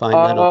like to find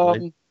that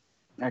online?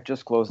 I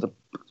just closed the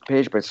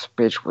page, but it's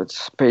page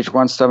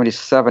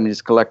 177.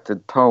 His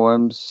collected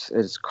poems.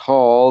 It's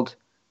called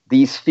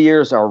 "These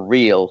Fears Are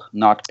Real,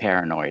 Not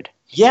Paranoid."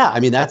 Yeah, I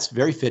mean that's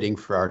very fitting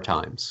for our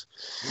times.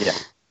 Yeah.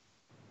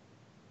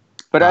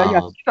 But I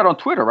see that on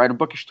Twitter, right? On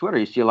Bookish Twitter,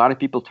 you see a lot of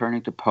people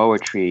turning to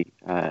poetry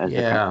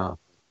for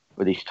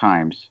these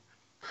times.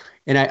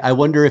 And I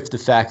wonder if the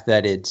fact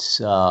that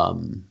it's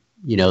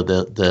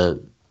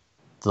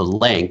the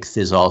length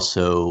is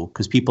also,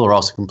 because people are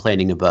also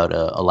complaining about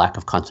a lack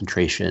of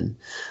concentration.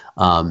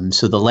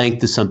 So the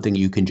length is something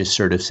you can just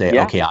sort of say,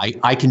 okay,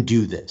 I can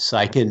do this.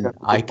 I can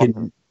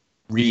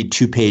read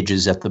 2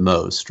 pages at the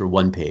most, or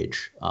 1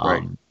 page.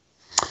 Right.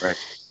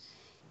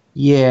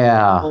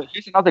 Yeah. Well,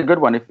 here's another good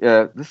one. If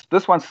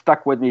this one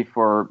stuck with me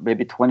for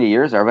maybe 20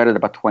 years. I read it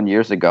about 20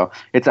 years ago.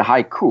 It's a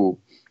haiku,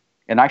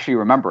 and I actually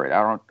remember it.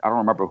 I don't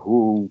remember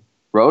who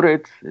wrote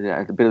it.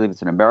 I believe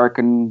it's an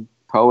American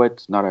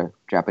poet, not a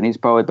Japanese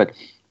poet, but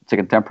it's a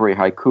contemporary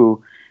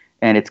haiku,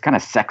 and it's kind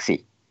of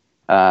sexy.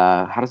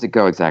 How does it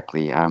go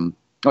exactly?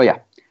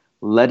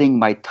 Letting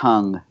my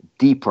tongue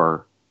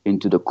deeper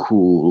into the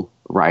cool,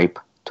 ripe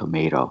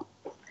tomato.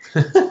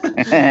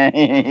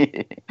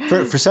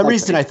 For some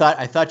reason, I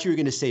thought you were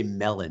going to say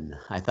melon.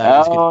 I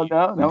thought.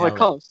 No, like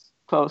close.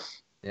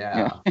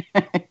 Yeah.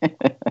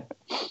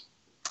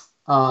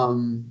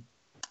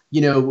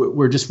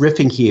 We're just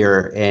riffing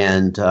here,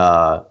 and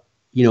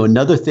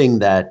another thing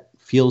that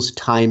feels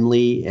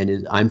timely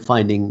and I'm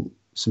finding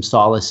some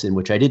solace in,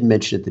 which I didn't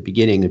mention at the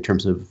beginning in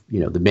terms of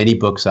the many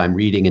books I'm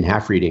reading and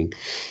half reading,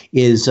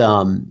 is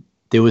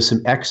there was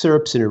some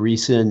excerpts in a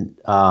recent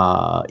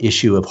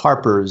issue of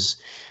Harper's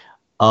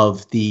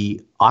of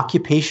the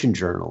occupation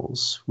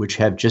journals, which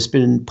have just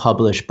been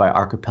published by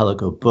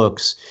Archipelago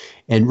Books.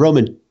 And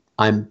Roman,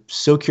 I'm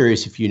so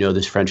curious if you know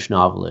this French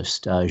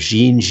novelist,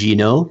 Jean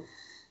Giono.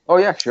 Oh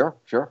yeah, sure,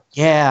 sure.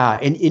 Yeah,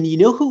 and you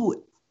know who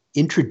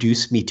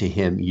introduced me to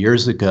him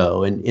years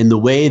ago, and in the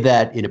way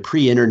that, in a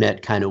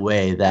pre-internet kind of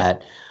way,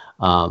 that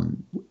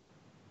um,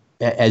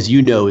 as you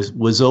know,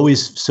 was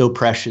always so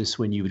precious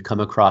when you would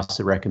come across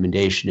a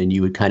recommendation and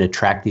you would kind of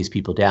track these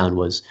people down.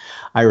 Was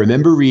I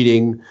remember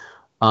reading,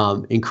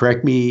 and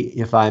correct me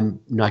if I'm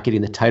not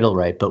getting the title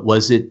right, but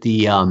was it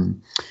the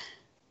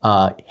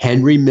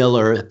Henry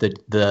Miller,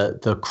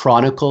 the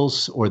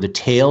Chronicles or the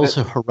Tales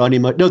of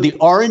Hieronymus? No, the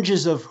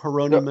Oranges of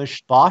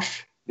Hieronymus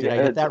Bosch. Did I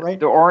get that right?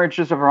 The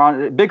Oranges of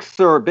Hieronymus, Big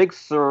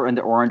Sur, and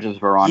the Oranges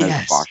of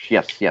Hieronymus Bosch.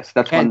 Yes.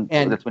 That's when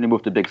he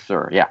moved to Big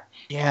Sur. Yeah.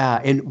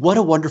 Yeah, and what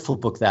a wonderful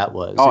book that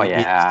was. Oh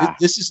yeah.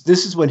 This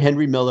is when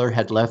Henry Miller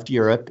had left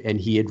Europe and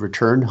he had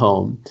returned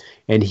home,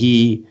 and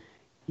he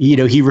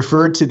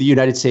referred to the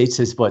United States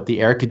as what,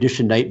 the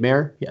air-conditioned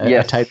nightmare,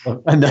 yes. a type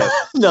of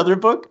another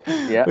book,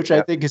 which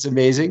I think is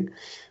amazing.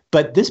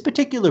 But this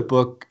particular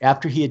book,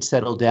 after he had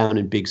settled down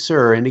in Big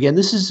Sur, and again,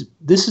 this is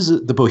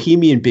the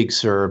Bohemian Big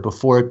Sur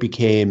before it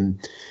became,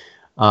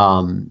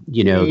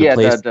 the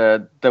place,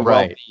 the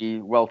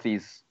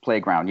wealthy's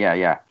playground.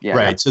 Yeah.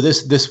 Right. So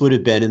this would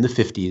have been in the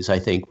 50s, I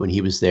think, when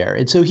he was there.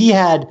 And so he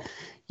had,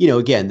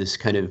 again, this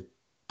kind of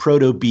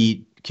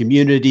proto-beat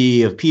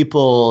community of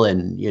people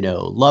and,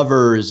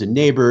 lovers and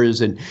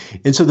neighbors. And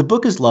so the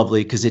book is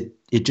lovely because it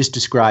just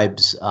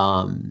describes,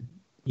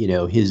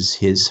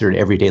 his sort of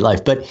everyday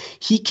life. But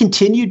he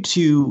continued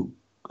to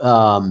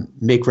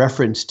make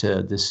reference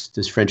to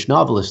this French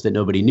novelist that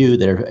nobody knew,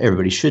 that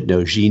everybody should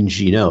know, Jean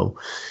Giono,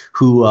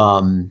 who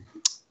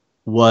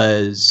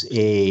was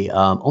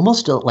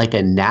like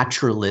a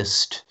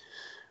naturalist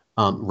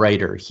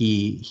writer.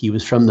 He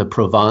was from the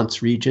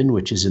Provence region,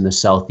 which is in the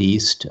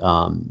southeast.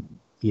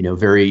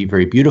 Very,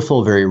 very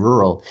beautiful, very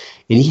rural,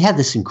 and he had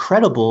this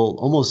incredible,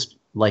 almost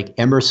like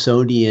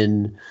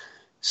Emersonian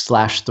 /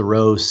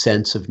 Thoreau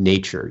sense of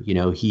nature.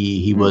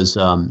 He was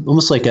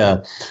almost like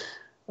a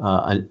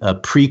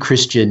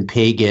pre-Christian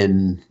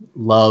pagan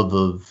love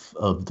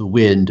of the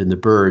wind and the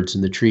birds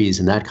and the trees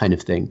and that kind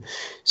of thing.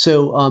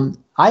 So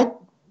I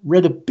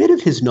read a bit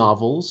of his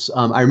novels.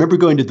 I remember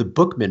going to the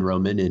Bookman,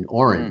 Roman, in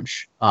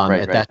Orange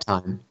that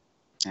time,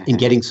 and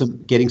getting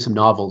some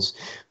novels.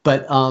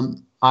 But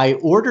I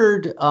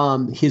ordered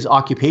his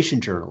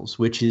occupation journals,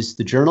 which is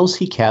the journals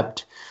he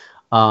kept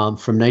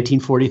from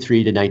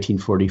 1943 to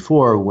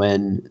 1944,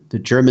 when the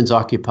Germans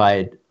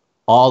occupied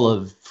all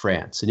of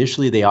France.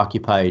 Initially, they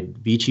occupied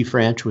Vichy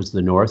France, was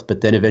the north,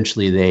 but then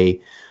eventually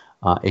they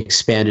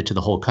expanded to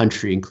the whole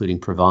country, including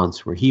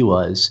Provence, where he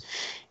was.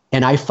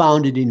 And I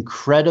found an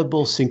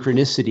incredible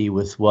synchronicity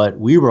with what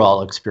we were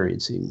all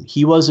experiencing.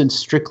 He wasn't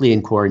strictly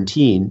in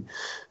quarantine,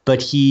 but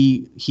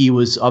he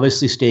was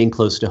obviously staying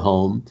close to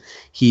home.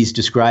 He's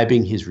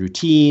describing his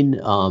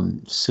routine.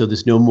 So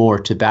there's no more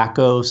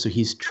tobacco. So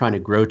he's trying to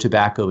grow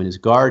tobacco in his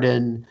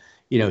garden.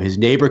 His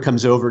neighbor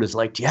comes over and is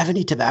like, "Do you have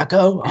any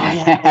tobacco?" "Oh,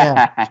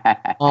 yeah."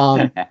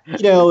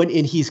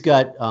 And he's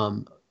got,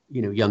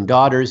 young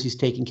daughters he's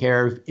taking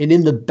care of. And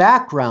in the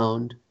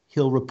background,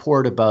 he'll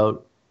report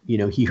about,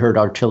 he heard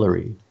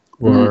artillery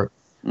or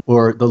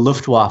the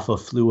Luftwaffe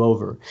flew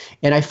over.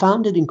 And I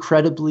found it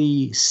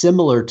incredibly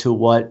similar to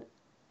what,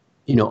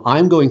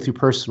 I'm going through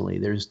personally.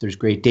 There's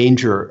great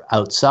danger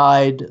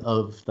outside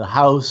of the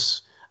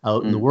house,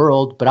 out in the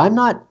world, but I'm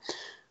not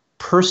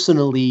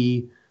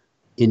personally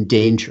in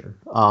danger.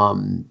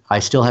 I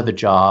still have a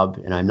job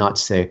and I'm not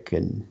sick,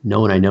 and no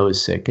one I know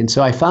is sick. And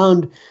so I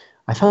found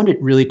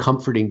it really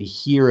comforting to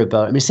hear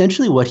about,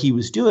 essentially what he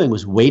was doing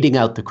was waiting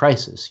out the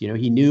crisis.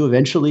 He knew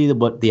eventually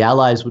that the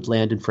Allies would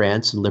land in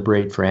France and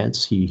liberate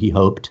France, he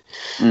hoped.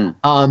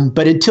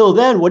 But until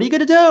then, what are you going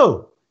to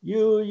do?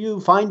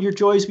 You find your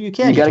joys where you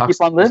can. You got to keep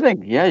on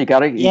living. Yeah, you got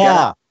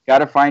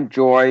to find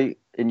joy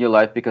in your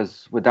life,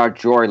 because without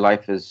joy,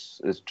 life is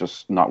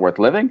just not worth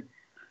living.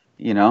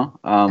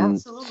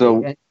 Absolutely.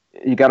 So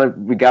we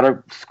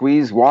gotta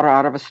squeeze water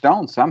out of a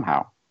stone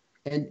somehow.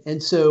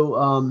 And so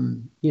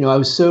I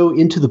was so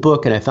into the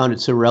book, and I found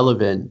it so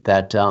relevant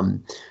that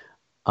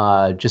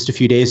just a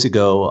few days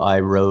ago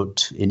I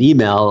wrote an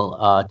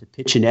email to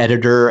pitch an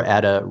editor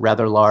at a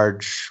rather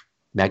large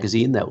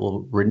magazine that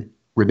will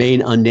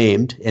remain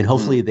unnamed, and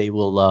hopefully they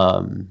will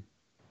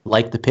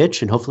like the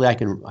pitch, and hopefully I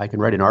can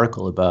write an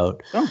article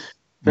about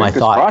my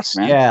thoughts.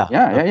 Man. Yeah,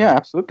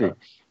 absolutely.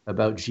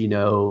 About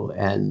Giono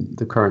and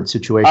the current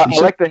situation. I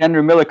like the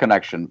Henry Miller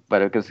connection,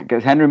 but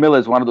because Henry Miller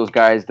is one of those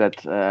guys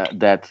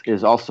that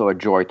is also a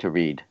joy to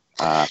read.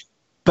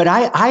 But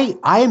I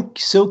am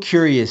so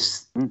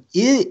curious.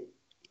 In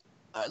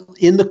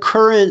the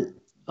current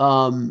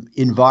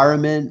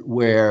environment,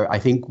 where I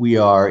think we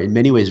are in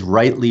many ways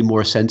rightly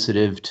more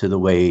sensitive to the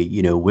way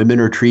women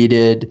are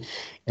treated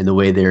and the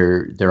way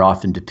they're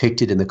often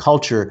depicted in the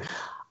culture,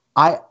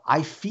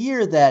 I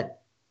fear that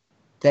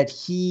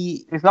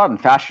he's not in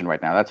fashion right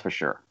now, that's for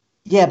sure.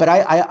 Yeah, but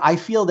I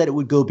feel that it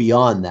would go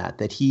beyond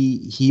that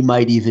he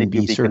might even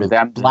be sort of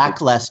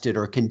blacklisted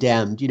or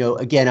condemned.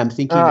 Again, I'm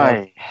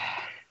thinking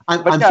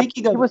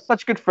he was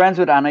such good friends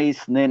with Anais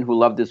Nin, who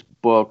loved his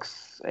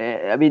books.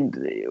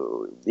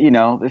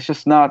 It's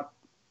just not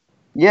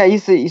Yeah,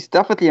 he's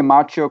definitely a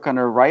macho kind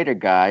of writer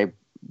guy,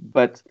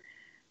 but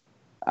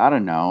I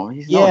don't know.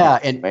 He's no Yeah,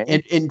 and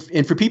Hemingway.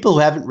 and for people who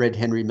haven't read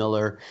Henry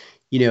Miller,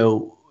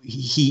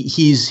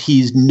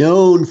 he's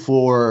known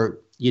for,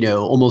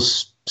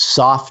 almost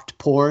soft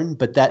porn,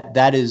 but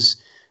that is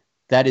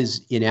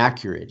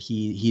inaccurate.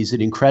 He's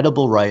an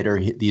incredible writer.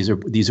 These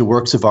are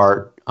works of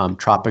art.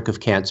 Tropic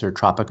of Cancer,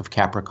 Tropic of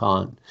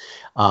Capricorn,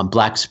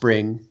 Black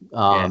Spring.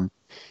 Yeah,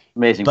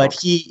 amazing But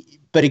book.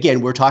 but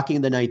again, we're talking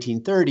in the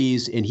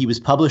 1930s, and he was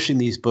publishing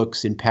these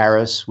books in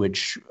Paris,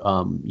 which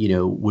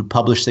would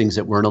publish things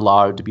that weren't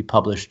allowed to be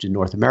published in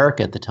North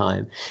America at the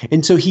time.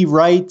 And so he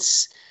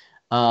writes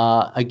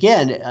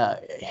again,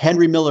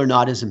 Henry Miller,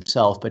 not as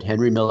himself, but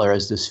Henry Miller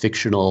as this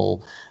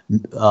fictional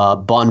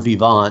bon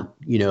vivant,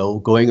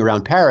 going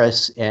around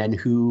Paris, and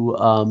who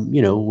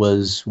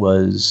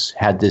was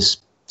had this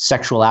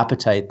sexual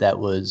appetite that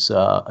was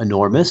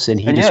enormous,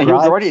 and And he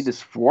was already in his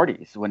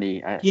 40s when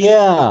he,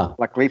 yeah,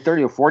 like late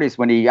 30s or 40s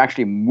when he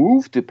actually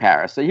moved to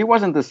Paris. So he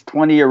wasn't this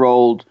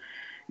 20-year-old,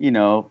 you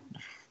know,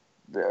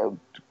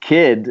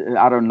 kid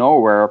out of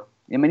nowhere.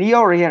 I mean, he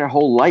already had a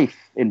whole life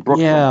in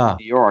Brooklyn, yeah,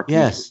 New York.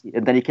 yes,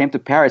 And then he came to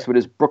Paris with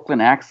his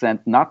Brooklyn accent,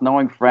 not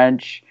knowing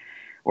French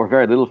or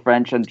very little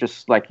French, and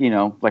just like,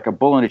 like a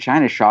bull in a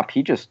china shop.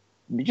 He just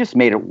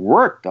made it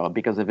work though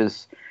because of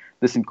this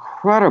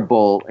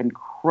incredible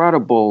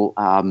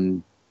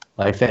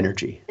life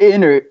energy,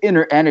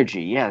 inner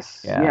energy.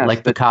 Yes, yeah, yes,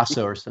 like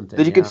Picasso or something.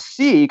 that you can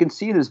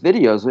see in his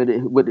videos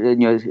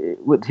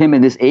with him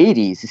in his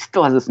 80s. He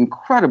still has this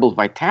incredible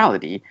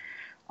vitality.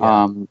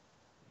 Yeah.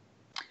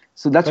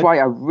 So that's why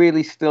I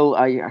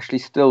actually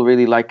still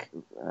really like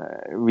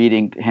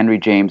reading Henry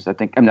James.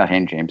 I'm not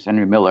Henry James,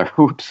 Henry Miller.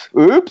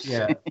 Oops.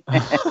 Yeah.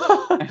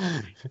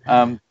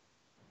 um,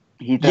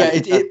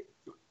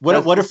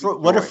 What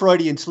a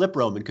Freudian slip,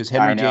 Roman, because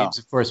Henry I know. James,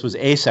 of course, was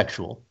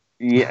asexual.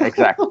 Yeah,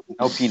 exactly.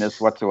 No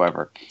penis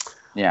whatsoever.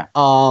 Yeah.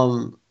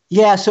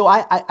 Yeah, so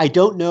I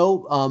don't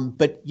know,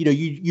 but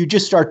you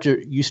just start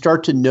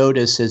to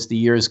notice as the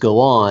years go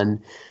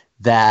on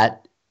that,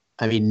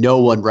 I mean, no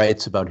one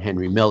writes about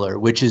Henry Miller,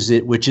 which is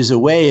a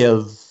way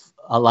of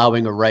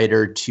allowing a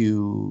writer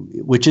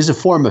which is a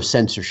form of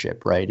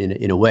censorship, right?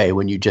 In a way,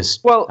 when you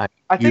just I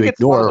think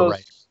it's one ignore of a those.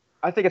 writer.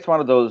 I think it's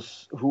one of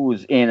those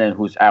who's in and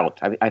who's out.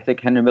 I think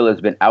Henry Miller has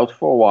been out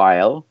for a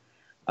while.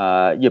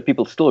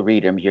 People still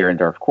read him here and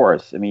there, of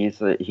course. I mean,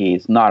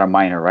 he's not a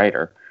minor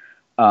writer,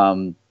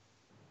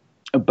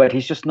 but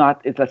he's just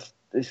not.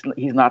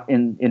 He's not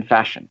in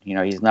fashion.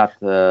 He's not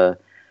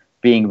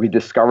being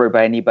rediscovered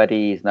by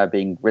anybody. He's not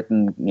being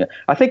written.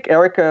 I think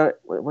Erica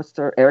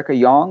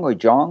Young or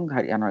Jong?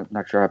 I'm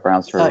not sure how to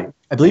pronounce her.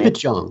 I believe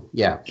it's Jung.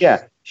 Yeah.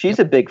 Yeah, she's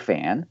a big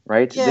fan,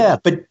 right? Yeah,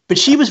 but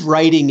she was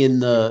writing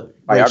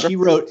she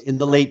wrote in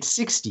the late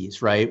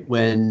 60s, right?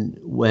 When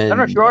I don't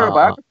know. She wrote a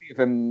biography of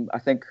him, I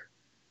think,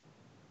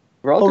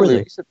 relatively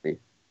recently.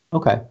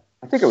 Okay.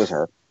 I think it was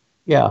her.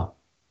 Yeah.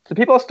 So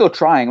people are still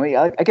trying. I mean,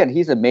 again,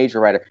 he's a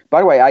major writer. By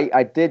the way,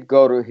 I did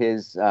go to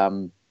his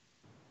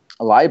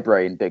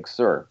library in Big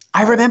Sur.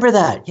 I remember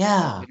that.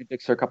 Yeah. I've been to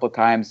Big Sur a couple of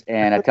times,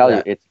 and I tell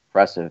you, it's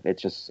impressive.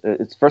 It's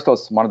first of all,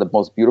 it's one of the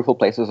most beautiful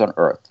places on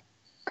earth.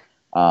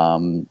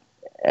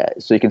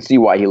 So you can see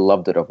why he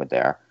loved it over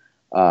there.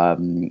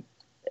 And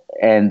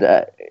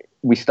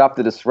we stopped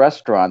at this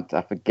restaurant.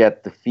 I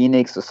forget, the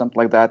Phoenix or something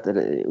like that.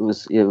 It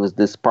was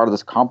this part of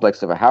this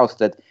complex of a house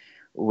that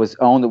was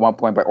owned at one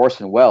point by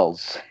Orson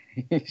Welles.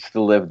 He used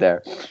to live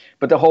there,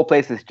 but the whole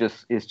place is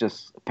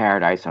just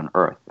paradise on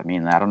earth. I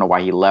mean, I don't know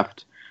why he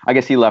left. I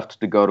guess he left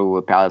to go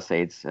to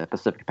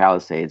Pacific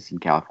Palisades in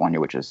California,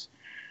 which is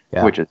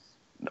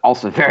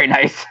also very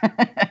nice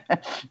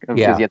because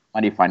he had the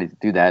money finally to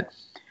do that.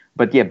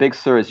 But yeah, Big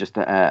Sur is just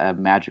a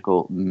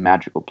magical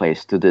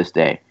place to this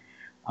day.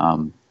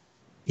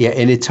 Yeah,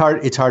 and it's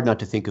hard not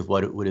to think of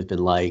what it would have been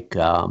like,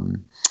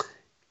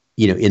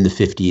 in the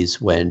 50s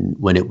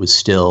when it was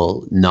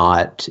still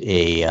not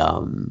a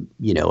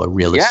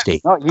real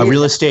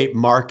estate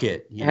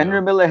market.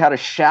 Henry Miller had a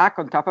shack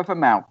on top of a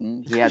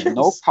mountain. He had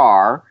no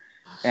car,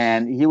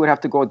 and he would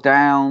have to go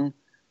down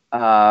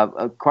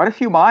quite a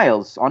few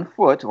miles on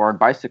foot or on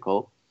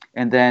bicycle,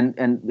 and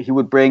he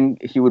would bring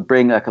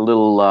like a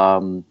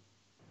little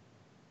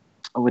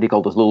what do you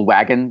call those little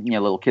wagon,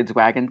 little kids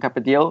wagon type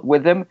of deal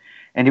with him,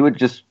 and he would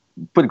just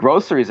put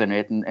groceries in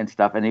it and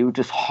stuff, and he would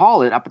just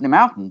haul it up in the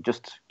mountain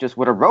just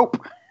with a rope.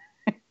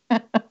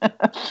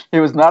 It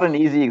was not an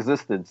easy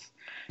existence.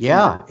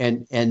 Yeah,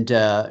 and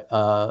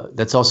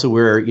that's also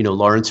where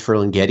Lawrence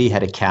Ferlinghetti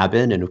had a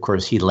cabin, and of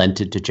course he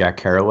lent it to Jack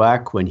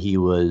Kerouac when he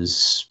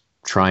was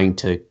trying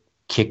to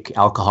kick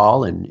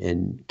alcohol,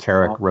 and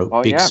Kerouac wrote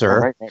Big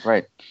Sur.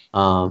 Right.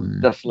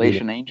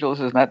 Desolation Angels,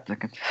 isn't that?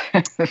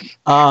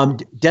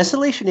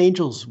 Desolation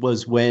Angels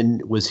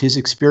was his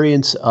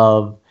experience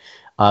of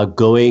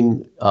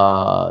going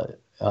to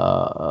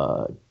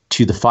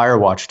the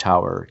Firewatch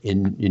Tower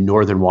in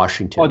northern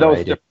Washington. Oh, that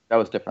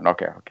was different.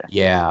 Okay.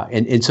 Yeah,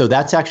 and so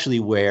that's actually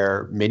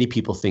where many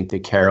people think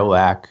that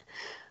Kerouac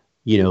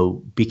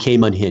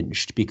became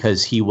unhinged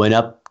because he went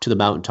up to the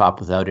mountaintop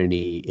without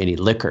any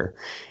liquor.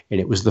 And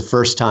it was the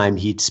first time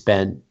he'd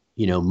spent,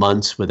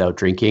 months without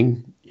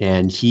drinking.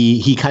 And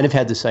he kind of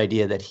had this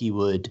idea that he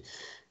would,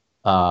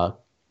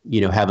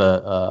 have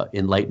a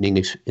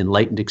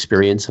enlightened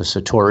experience, a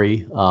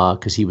satori,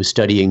 because he was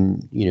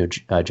studying,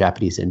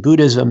 Japanese Zen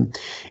Buddhism.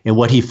 And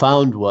what he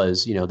found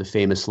was, the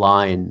famous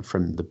line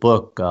from the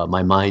book,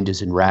 "My mind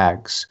is in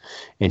rags."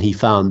 And he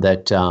found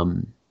that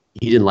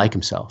he didn't like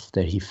himself,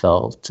 that he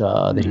felt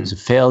that he was a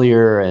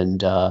failure.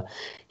 And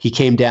he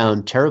came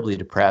down terribly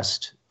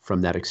depressed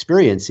from that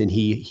experience. And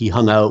he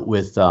hung out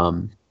with,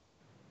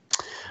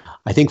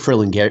 I think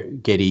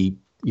Ferlinghetti,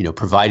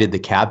 provided the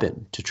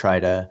cabin to try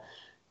to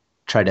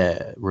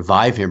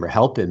revive him or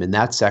help him. And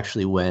that's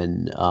actually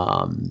when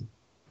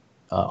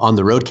On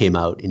the Road came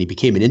out, and he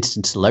became an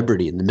instant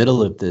celebrity in the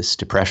middle of this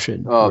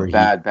depression. Oh,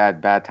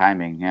 bad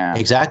timing. Yeah,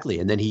 exactly.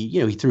 And then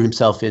he threw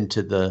himself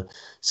into the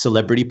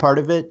celebrity part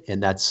of it,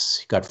 and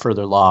that's got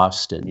further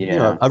lost, and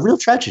a real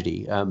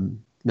tragedy.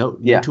 No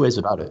two ways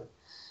about it.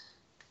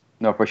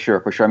 No, for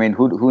sure. I mean,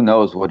 who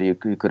knows what he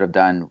could have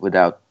done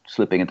without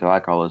slipping into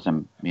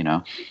alcoholism?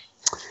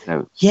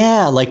 So.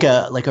 Yeah, like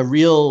a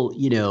real,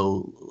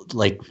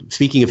 like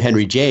speaking of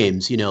Henry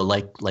James,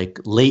 like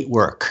late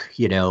work,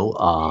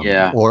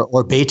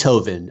 or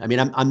Beethoven. I mean,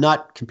 I'm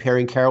not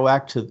comparing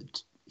Kerouac to,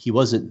 he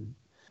wasn't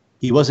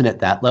at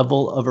that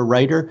level of a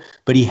writer,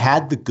 but he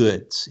had the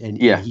goods,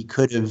 and he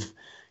could have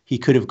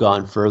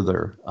gone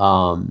further.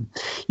 Roman,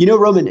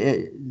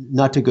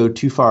 not to go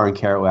too far on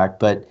Kerouac,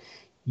 but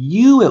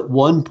you at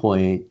one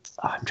point,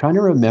 I'm trying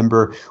to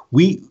remember,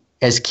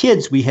 as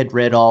kids, we had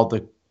read all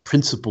the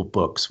principal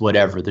books,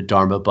 whatever, the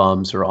Dharma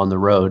Bums or On the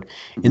Road.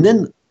 And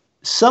then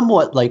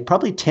somewhat like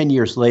probably 10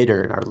 years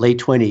later in our late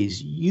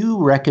 20s,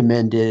 you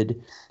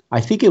recommended,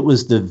 I think it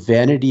was The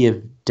Vanity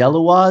of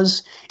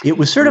Deloise. It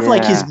was sort of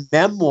like his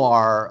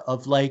memoir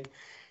of like,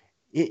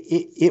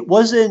 it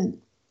wasn't,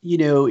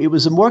 it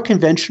was a more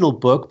conventional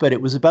book, but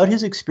it was about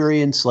his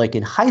experience like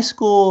in high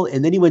school.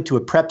 And then he went to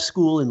a prep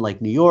school in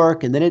like New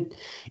York. And then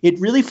it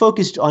really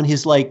focused on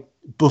his like,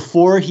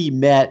 before he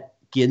met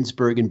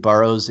Ginsberg and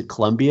Burroughs at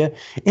Columbia.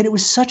 And it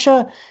was such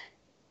a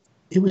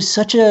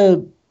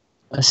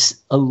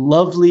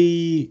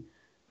lovely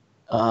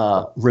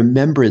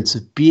remembrance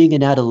of being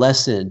an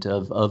adolescent,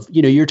 of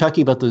you're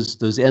talking about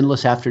those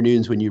endless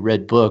afternoons when you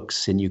read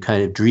books and you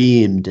kind of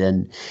dreamed,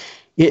 and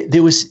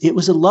it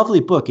was a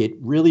lovely book. It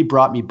really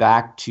brought me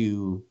back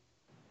to,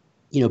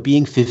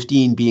 being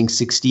 15, being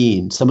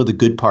 16, some of the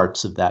good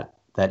parts of that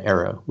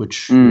era,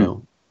 which,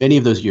 many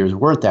of those years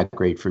weren't that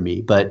great for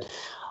me, but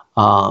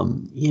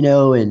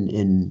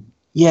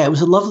it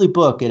was a lovely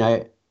book, and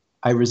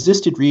I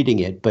resisted reading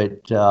it,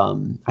 but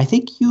I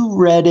think you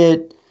read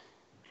it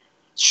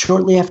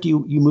shortly after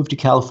you moved to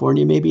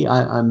California, maybe.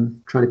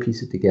 I'm trying to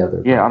piece it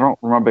together. Yeah, I don't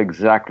remember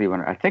exactly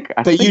when.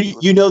 But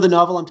you know the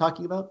novel I'm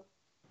talking about?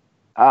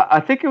 I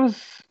think it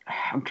was.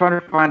 I'm trying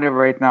to find it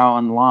right now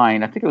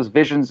online. I think it was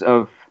Visions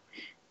of.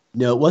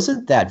 No, it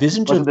wasn't that.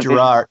 Visions of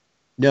Gerard.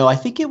 No, I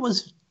think it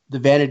was The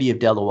Vanity of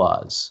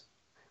Deloise,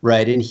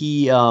 right? And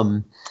he.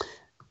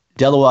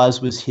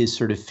 Deloise was his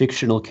sort of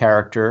fictional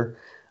character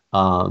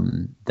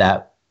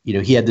that,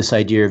 he had this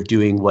idea of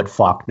doing what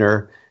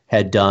Faulkner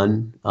had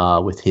done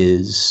with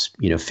his,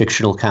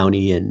 fictional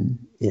county in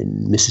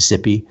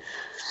Mississippi.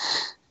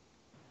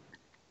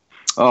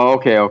 Oh,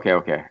 okay.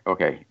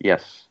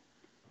 Yes.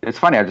 It's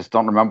funny. I just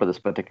don't remember this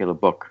particular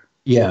book.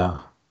 Yeah.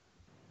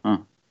 Huh.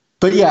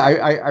 But yeah,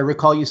 I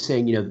recall you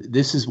saying,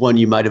 this is one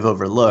you might have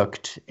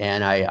overlooked,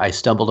 and I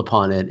stumbled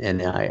upon it,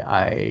 and that's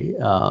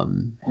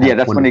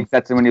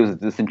when he was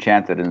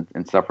disenchanted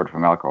and suffered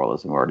from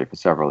alcoholism already for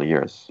several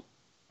years.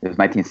 It was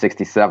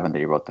 1967 that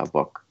he wrote that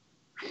book.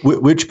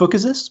 Which book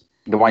is this?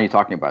 The one you're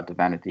talking about, The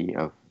Vanity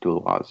of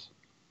Deloise.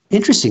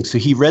 Interesting. So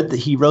he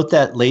wrote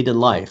that late in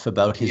life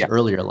about his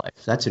earlier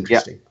life. That's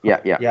interesting.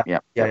 Yeah.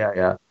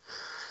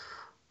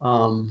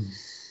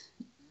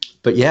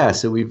 But yeah,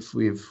 so we've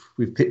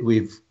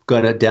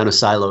gone down a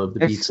silo of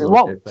the Beats.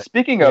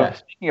 Speaking of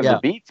the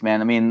Beats,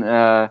 man, I mean,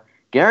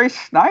 Gary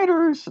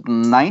Snyder's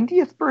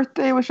 90th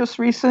birthday was just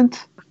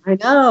recent. I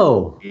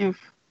know.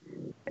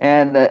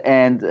 And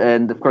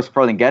of course,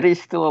 Ferlinghetti's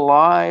still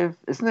alive.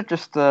 Isn't it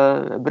just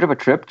a bit of a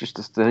trip just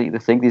to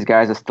think these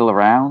guys are still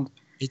around?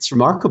 It's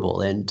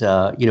remarkable. And,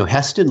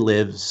 Heston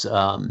lives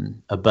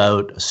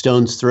about a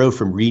stone's throw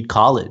from Reed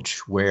College,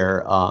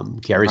 where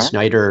Gary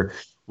Snyder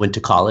went to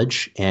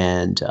college.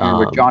 And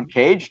where John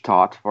Cage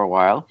taught for a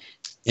while.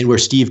 And where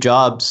Steve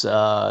Jobs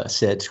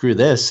said, "Screw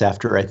this,"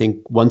 after, I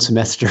think, one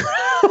semester.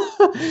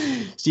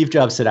 Steve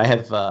Jobs said, I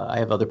have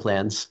other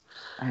plans.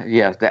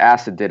 Yes, the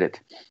acid did it.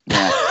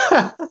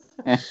 Yeah.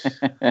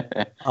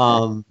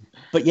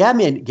 But yeah,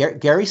 man,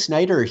 Gary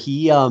Snyder,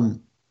 he,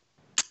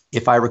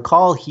 if I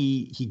recall,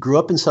 he grew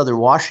up in Southern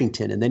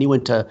Washington, and then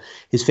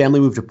his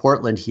family moved to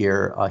Portland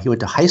here. He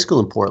went to high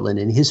school in Portland,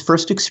 and his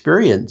first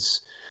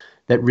experience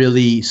that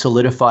really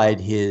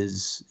solidified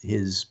his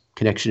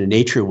connection to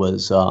nature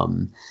was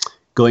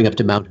going up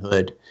to Mount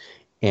Hood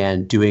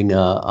and doing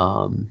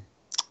a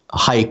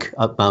hike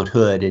up Mount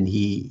Hood, and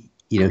he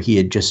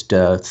had just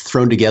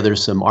thrown together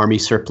some Army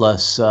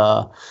surplus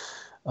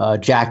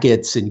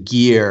jackets and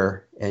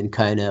gear and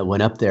kind of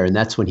went up there. And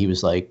that's when he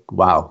was like,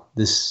 wow,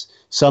 this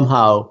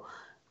somehow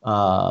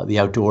the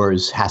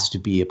outdoors has to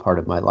be a part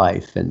of my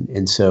life.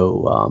 And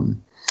so,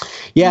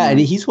 and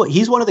he's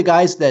one of the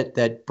guys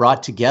that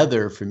brought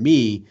together for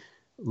me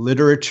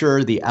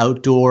literature, the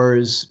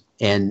outdoors,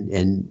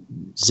 and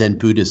Zen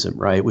Buddhism,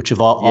 right? Which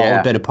have all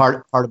been a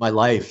part of my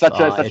life. Such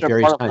a part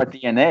of our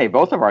DNA,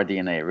 both of our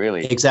DNA,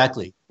 really.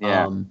 Exactly.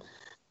 Yeah.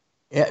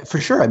 Yeah, for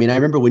sure. I mean, I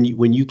remember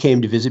when you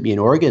came to visit me in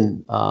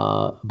Oregon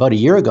about a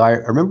year ago. I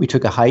remember we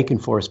took a hike in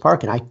Forest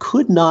Park, and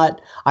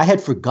I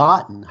had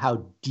forgotten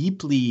how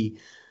deeply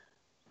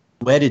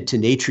wedded to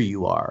nature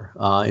you are.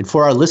 And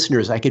for our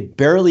listeners, I could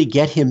barely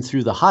get him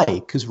through the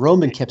hike because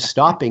Roman kept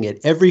stopping at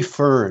every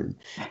fern,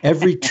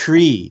 every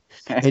tree,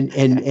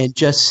 and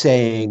just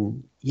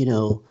saying,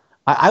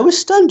 I was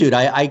stunned, dude.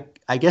 I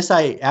guess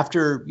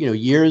after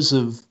years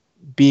of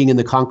being in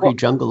the concrete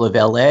jungle of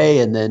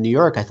LA and then New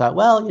York, I thought,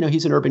 well,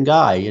 he's an urban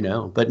guy,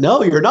 but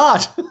no, you're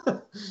not.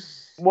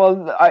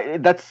 Well,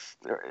 that's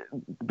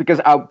because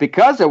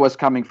I was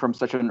coming from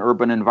such an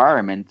urban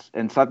environment,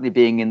 and suddenly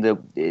being in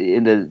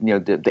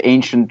the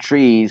ancient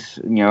trees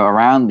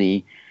around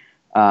me,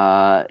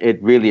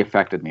 it really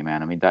affected me,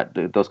 man. I mean,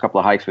 those couple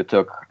of hikes we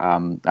took,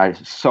 I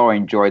so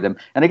enjoyed them.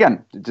 And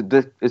again,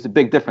 it's a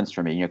big difference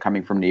for me,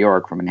 coming from New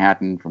York, from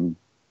Manhattan, from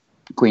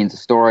Queens,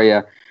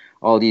 Astoria,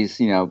 all these,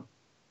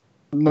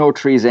 no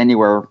trees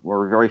anywhere,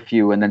 or very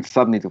few, and then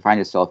suddenly to find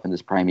yourself in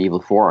this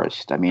primeval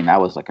forest. I mean, I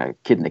was like a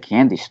kid in a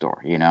candy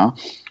store,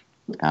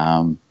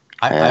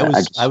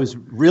 I was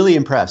really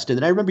impressed. And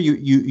then I remember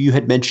you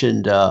had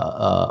mentioned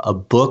a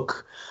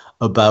book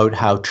about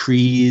how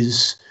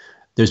trees.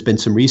 There's been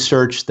some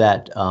research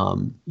that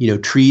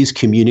trees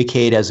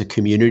communicate as a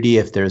community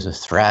if there's a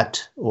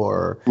threat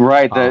or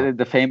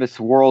the famous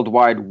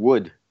worldwide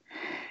wood.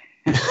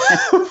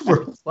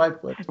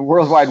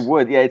 Worldwide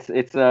wood. Yeah,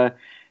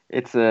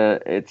 it's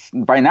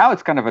by now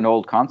it's kind of an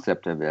old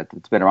concept of it.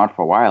 It's been around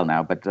for a while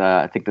now, but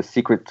I think the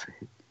secret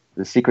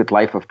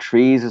life of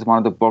trees is one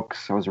of the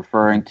books I was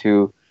referring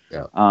to.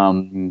 Yeah.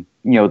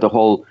 The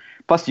whole.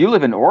 Plus, you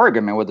live in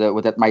Oregon, man, with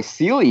that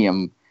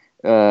mycelium,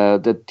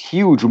 the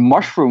huge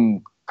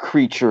mushroom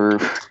creature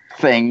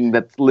thing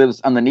that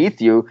lives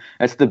underneath you.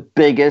 It's the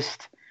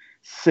biggest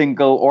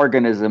single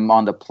organism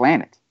on the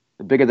planet,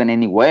 bigger than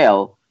any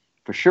whale,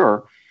 for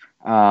sure.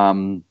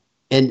 And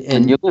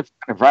you live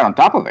kind of right on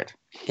top of it.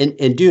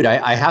 And dude,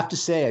 I have to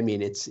say, I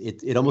mean,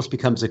 it almost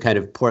becomes a kind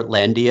of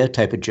Portlandia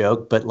type of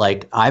joke, but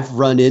like I've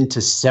run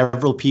into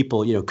several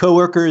people,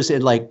 coworkers,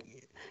 and like,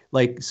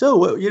 so,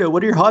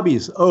 what are your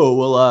hobbies? Oh,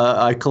 well,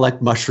 I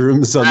collect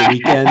mushrooms on the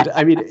weekend.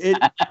 I mean,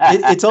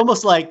 it's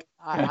almost like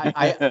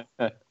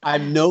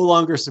I'm no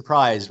longer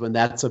surprised when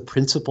that's a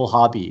principal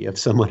hobby of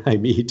someone I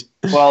meet.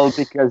 Well,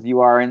 because you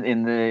are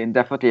in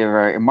definitely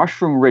a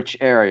mushroom-rich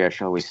area,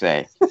 shall we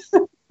say?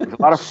 There's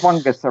a lot of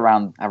fungus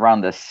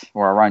around this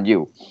or around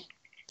you.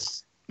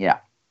 Yeah.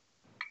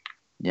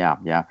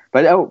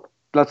 But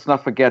let's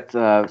not forget,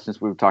 since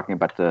we were talking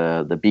about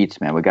the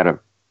beats, man,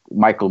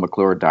 Michael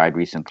McClure died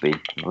recently.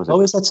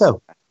 Is that so?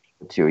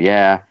 Too,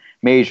 yeah.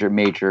 Major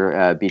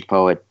beat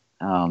poet.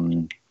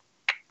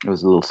 It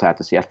was a little sad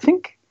to see. I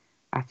think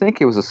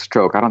it was a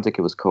stroke. I don't think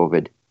it was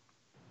COVID.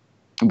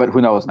 But who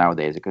knows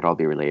nowadays? It could all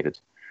be related.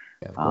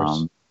 Yeah, of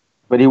course.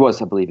 But he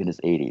was, I believe, in his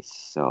 80s,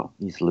 so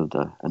he's lived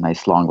a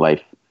nice long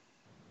life.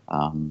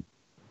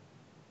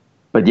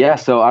 But yeah,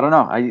 so I don't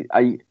know.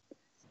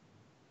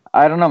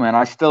 I don't know, man.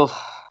 I'm still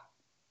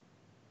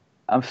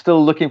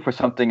looking for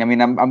something. I mean,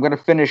 I'm going to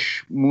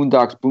finish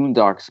Moondog's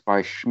Boondocks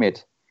by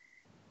Schmidt.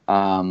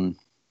 But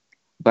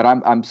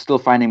I'm still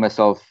finding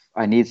myself.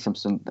 I need some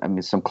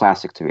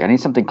classic to read. I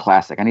need something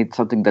classic. I need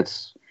something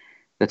that's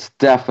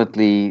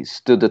definitely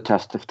stood the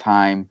test of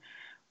time,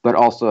 but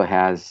also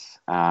has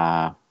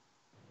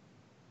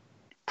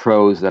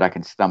prose that I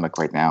can stomach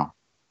right now.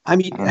 I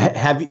mean,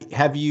 have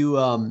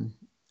you?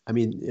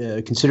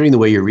 Considering the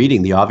way you're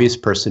reading, the obvious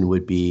person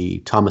would be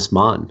Thomas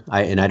Mann.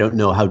 I don't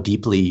know how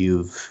deeply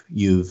you've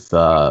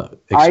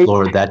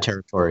explored that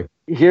territory.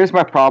 Here's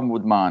my problem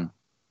with Mann,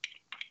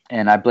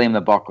 and I blame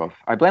Nabokov.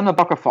 I blame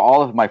Nabokov for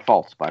all of my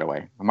faults, by the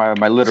way,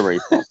 my literary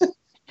faults,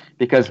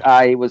 because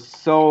I was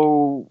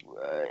so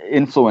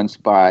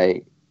influenced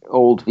by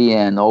old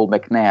Vienna, old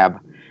McNabb,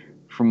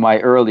 from my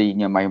early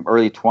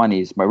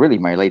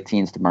 20s, my late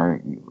teens to my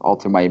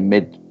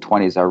mid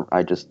 20s.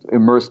 I just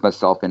immersed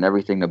myself in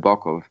everything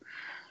Nabokov,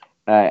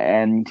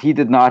 and he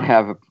did not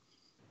have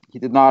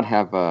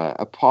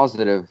a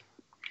positive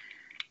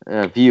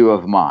view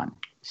of Mann.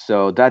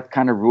 So that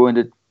kind of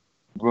ruined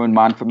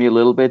Mann for me a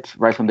little bit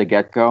right from the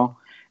get-go.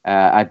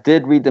 I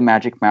did read The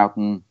Magic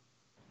Mountain.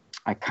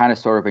 I kind of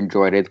sort of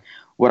enjoyed it.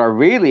 What I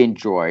really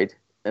enjoyed,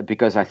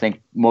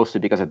 mostly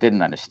because I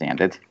didn't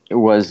understand it,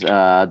 was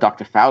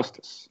Dr.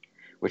 Faustus,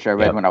 which I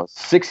read when I was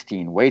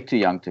 16, way too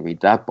young to read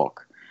that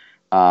book.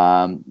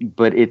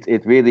 But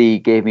it really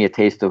gave me a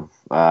taste of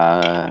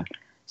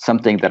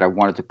something that I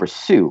wanted to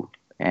pursue.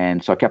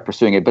 And so I kept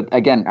pursuing it. But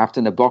again, after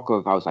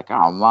Nabokov, I was like,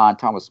 oh, man,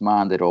 Thomas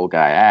Mann, that old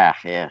guy.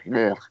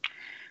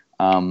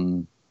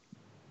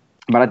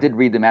 But I did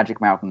read The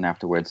Magic Mountain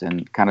afterwards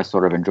and kind of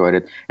sort of enjoyed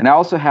it. And I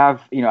also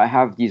have, I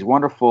have these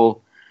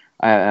wonderful,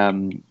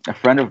 a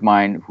friend of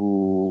mine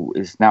who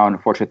is now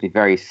unfortunately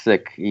very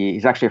sick.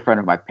 He's actually a friend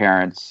of my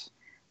parents.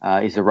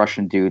 He's a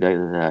Russian dude,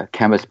 a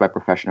chemist by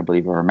profession, I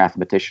believe, or a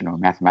mathematician or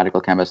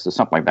mathematical chemist or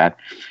something like that.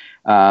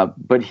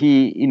 But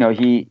he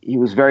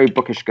was a very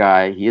bookish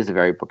guy. He is a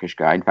very bookish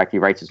guy. In fact, he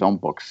writes his own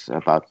books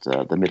about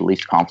the Middle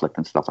East conflict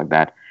and stuff like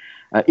that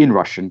in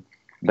Russian,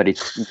 but he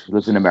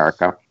lives in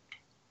America.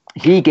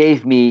 He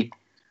gave me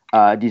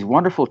these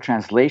wonderful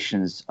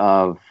translations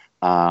of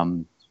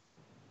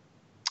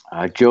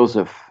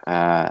Joseph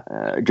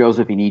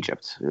in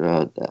Egypt. I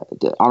don't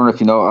know if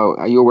you know.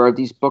 Are you aware of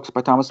these books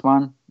by Thomas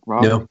Mann,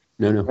 Rob?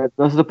 No.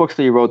 Those are the books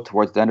that he wrote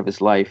towards the end of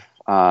his life.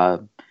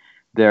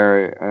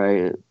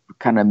 They're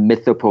kind of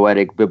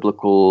mythopoetic,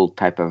 biblical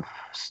type of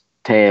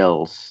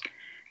tales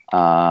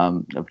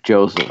of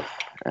Joseph.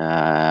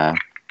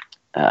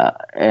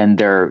 And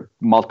they're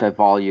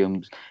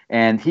multi-volumes.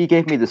 And he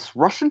gave me this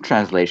Russian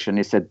translation.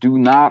 He said, do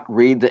not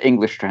read the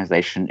English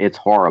translation. It's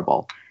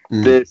horrible.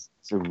 This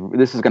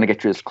is going to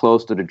get you as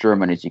close to the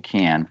German as you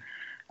can.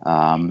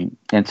 And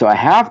so I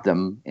have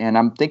them, and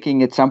I'm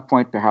thinking at some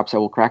point perhaps I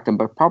will crack them.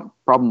 But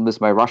problem is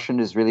my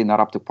Russian is really not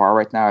up to par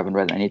right now. I haven't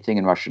read anything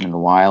in Russian in a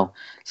while,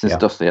 since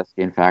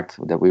Dostoevsky, in fact,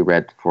 that we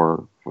read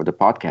for the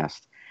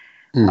podcast.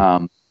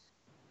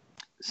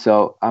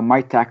 So I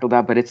might tackle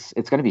that, but it's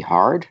going to be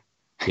hard.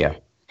 Yeah.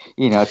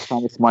 It's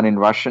Thomas Mann in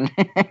Russian.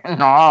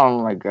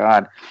 Oh my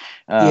God.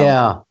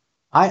 I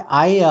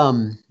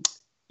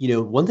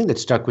one thing that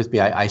stuck with me,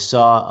 I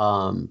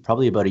saw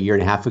probably about a year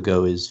and a half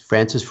ago, is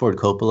Francis Ford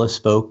Coppola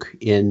spoke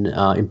in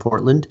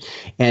Portland,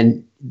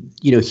 and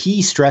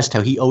he stressed how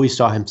he always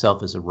saw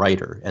himself as a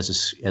writer, as a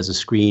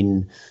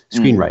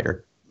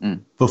screenwriter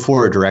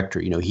before a director.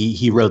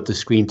 He wrote the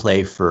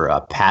screenplay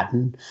for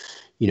Patton,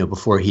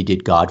 before he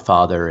did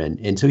Godfather,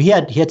 and so he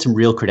had some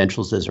real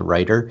credentials as a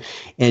writer,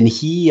 and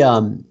he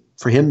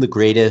for him the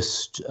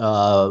greatest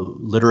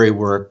literary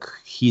work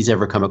he's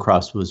ever come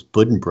across was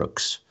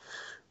Buddenbrooks,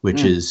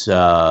 which is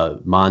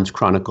Mann's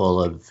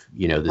chronicle of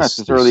this.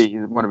 That's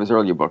one of his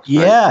earlier books.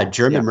 Yeah, right?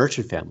 German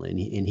merchant family,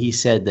 and he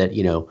said that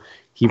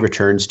he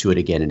returns to it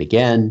again and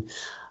again,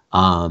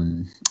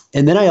 and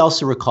then I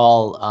also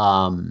recall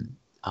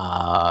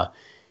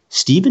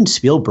Steven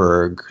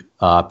Spielberg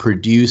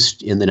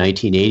produced in the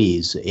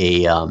 1980s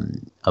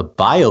a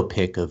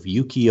biopic of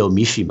Yukio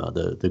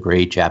Mishima, the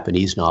great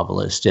Japanese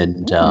novelist,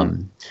 and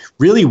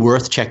really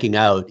worth checking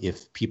out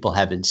if people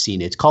haven't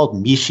seen it. It's called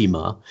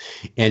Mishima,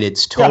 and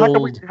it's told. How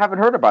come we haven't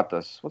heard about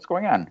this? What's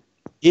going on?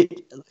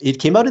 It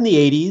came out in the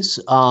 80s.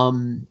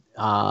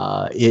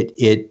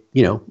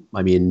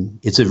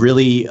 It's a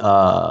really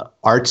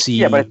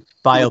artsy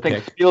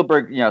biopic.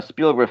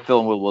 Spielberg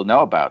film will know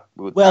about.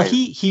 Well,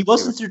 he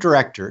wasn't the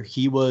director.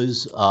 He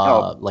was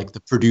like the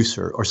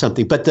producer or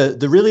something. But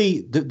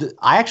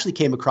I actually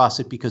came across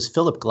it because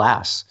Philip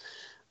Glass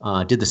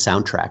did the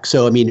soundtrack.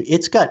 So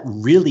it's got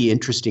really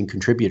interesting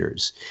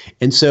contributors,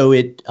 and so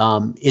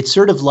it's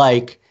sort of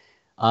like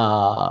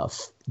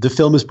the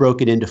film is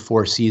broken into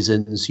 4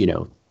 seasons.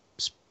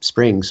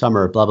 Spring,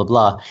 summer, blah blah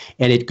blah,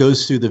 and it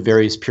goes through the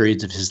various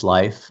periods of his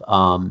life.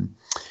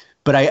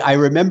 But I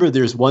remember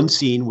there's one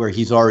scene where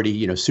he's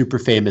already, super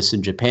famous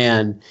in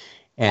Japan,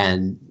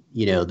 and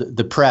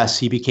the press.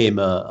 He became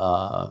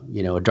a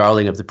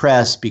darling of the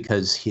press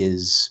because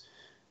his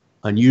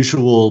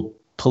unusual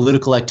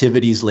political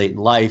activities late in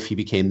life. He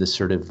became this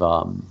sort of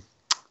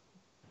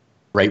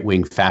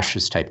right-wing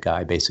fascist type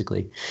guy,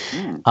 basically.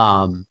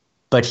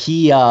 But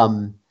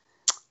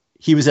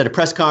he was at a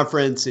press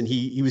conference, and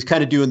he was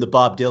kind of doing the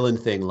Bob Dylan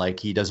thing,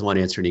 like he doesn't want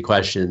to answer any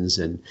questions,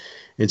 and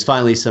it's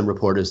finally some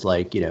reporters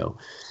like,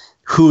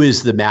 who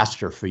is the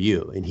master for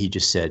you? And he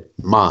just said,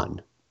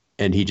 Mann.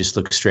 And he just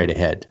looked straight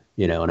ahead,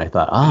 and I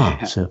thought,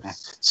 so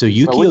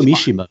Yukio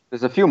Mishima.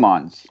 There's a few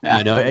Manns. Yeah.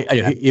 I know.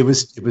 It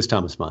was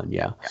Thomas Mann.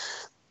 Yeah.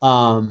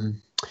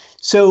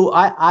 So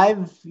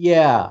I've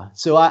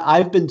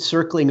been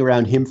circling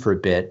around him for a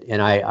bit,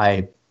 and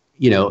I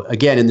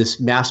again, in this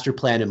master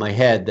plan in my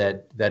head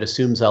that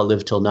assumes I'll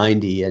live till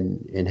 90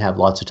 and have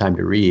lots of time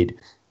to read,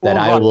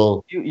 I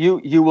will.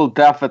 You will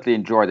definitely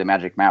enjoy The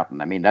Magic Mountain.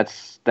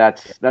 That's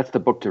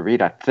the book to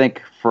read, I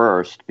think,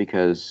 first,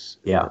 because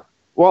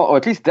or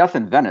at least Death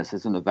in Venice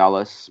is a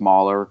novella,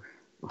 smaller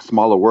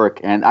work,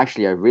 and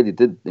actually I really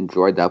did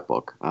enjoy that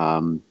book.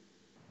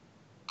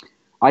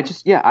 I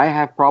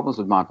have problems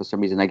with Mann for some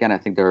reason. Again, I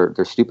think they're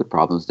stupid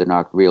problems. They're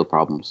not real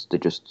problems. They're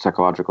just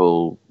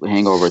psychological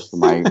hangovers from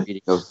my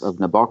reading of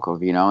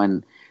Nabokov,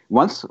 And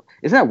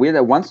isn't that weird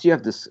that once you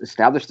have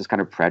established this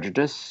kind of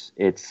prejudice,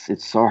 it's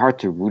so hard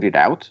to root it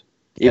out?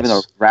 Yes. Even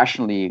though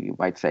rationally you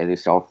might say to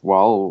yourself,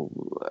 well,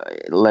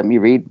 let me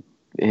read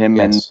him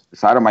and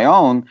decide on my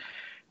own.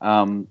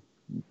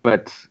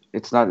 But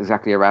it's not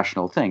exactly a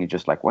rational thing. It's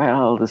just like,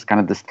 well, this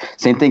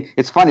same thing.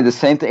 It's funny, the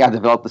same thing. I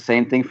developed the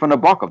same thing for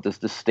Nabokov. This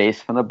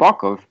distaste for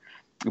Nabokov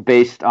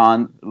based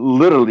on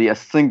literally a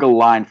single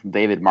line from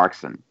David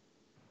Markson.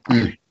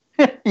 Mm.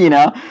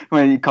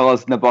 When he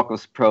calls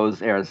Nabokov's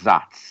prose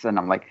ersatz, and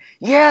I'm like,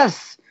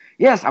 yes.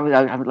 I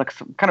was like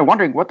kind of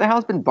wondering what the hell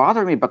has been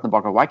bothering me about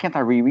Nabokov. Why can't I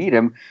reread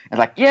him? And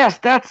like, yes,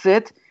 that's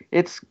it.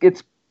 It's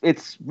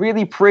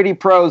really pretty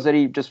prose that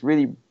he just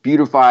really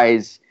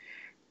beautifies,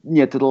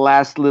 to the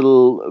last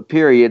little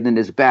period in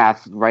his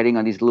bath, writing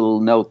on these little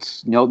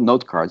note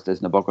cards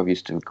that Nabokov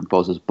used to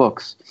compose his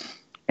books.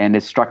 And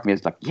it struck me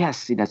as like, yes,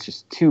 see, that's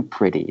just too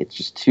pretty. It's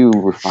just too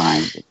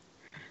refined.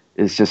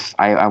 It's just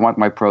I want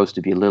my prose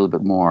to be a little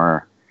bit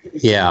more,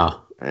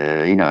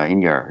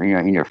 in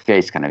your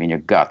face, kind of in your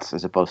guts,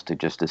 as opposed to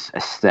just this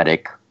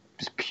aesthetic,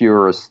 just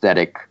pure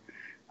aesthetic,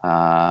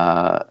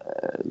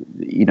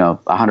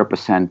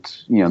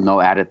 100%, no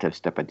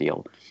additives type of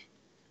deal.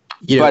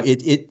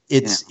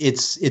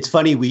 It's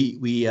funny.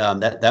 We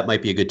that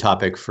might be a good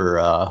topic for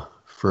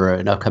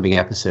an upcoming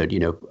episode.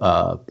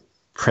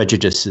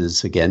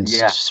 Prejudices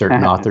against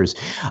certain authors.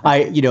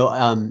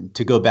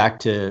 To go back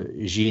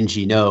to Jean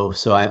Giono.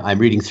 So I'm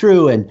reading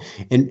through, and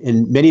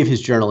many of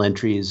his journal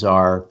entries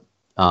are.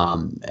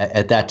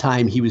 At that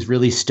time, he was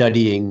really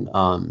studying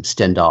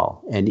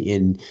Stendhal, and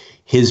in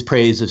his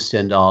praise of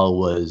Stendhal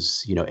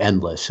was,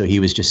 endless. So he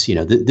was just,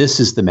 this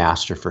is the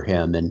master for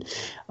him, and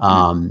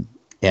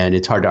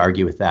it's hard to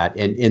argue with that.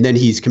 And then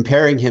he's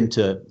comparing him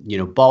to,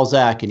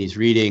 Balzac, and he's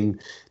reading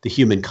The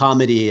Human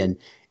Comedy, and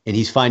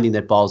he's finding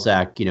that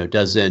Balzac,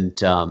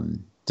 doesn't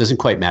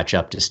quite match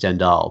up to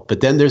Stendhal.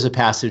 But then there's a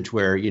passage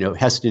where,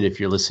 Heston, if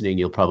you're listening,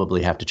 you'll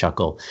probably have to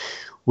chuckle,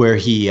 where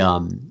he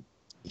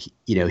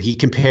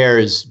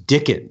compares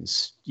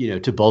Dickens,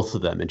 to both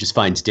of them, and just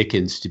finds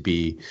Dickens to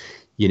be,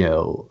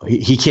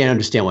 he can't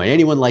understand why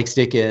anyone likes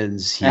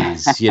Dickens.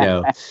 He's,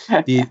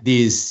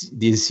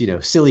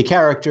 these silly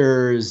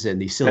characters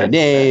and these silly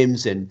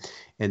names and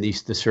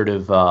these the sort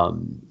of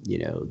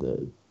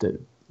the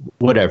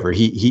whatever.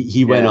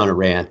 He went on a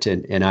rant,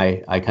 and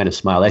I kind of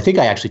smiled. I think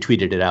I actually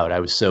tweeted it out. I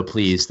was so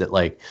pleased that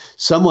like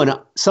someone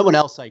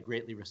else I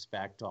greatly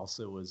respect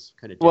also was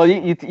kind of well.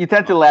 You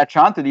tend to latch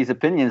on to these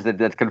opinions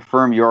that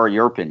confirm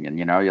your opinion.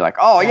 You're like,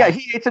 oh yeah,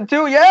 he hates him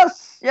too.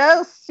 Yes,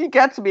 he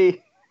gets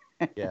me.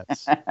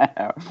 Yes,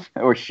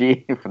 or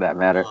she, for that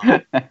matter.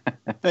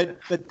 But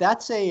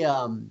that's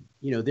a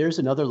there's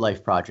another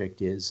life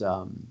project is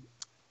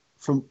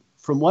from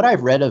what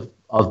I've read of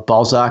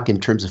Balzac in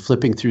terms of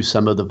flipping through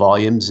some of the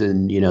volumes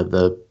in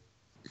the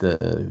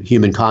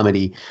Human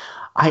Comedy,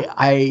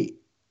 I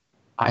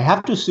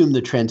have to assume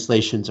the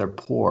translations are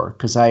poor,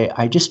 because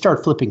I just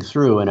start flipping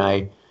through, and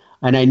I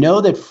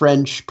know that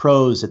French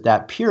prose at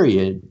that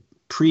period,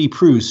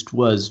 pre-Proust,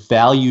 was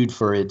valued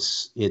for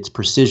its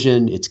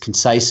precision, its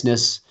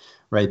conciseness.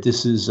 Right,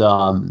 this was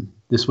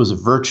a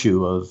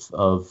virtue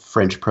of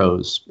French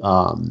prose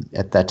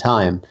at that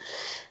time,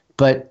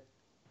 but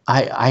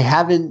I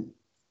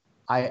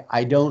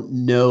don't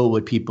know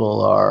what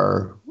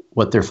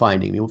they're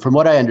finding. I mean, from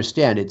what I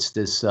understand, it's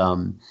this,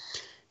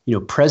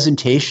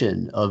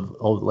 presentation of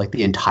like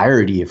the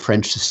entirety of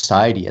French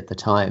society at the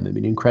time. I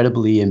mean,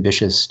 incredibly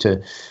ambitious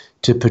to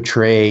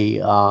portray,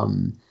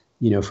 from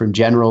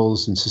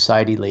generals and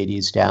society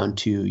ladies down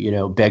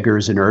to,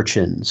 beggars and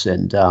urchins.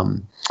 And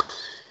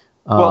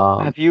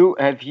have you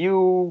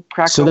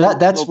cracked? So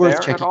that's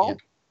worth checking out.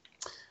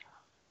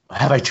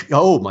 Have I?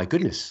 Oh my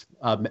goodness!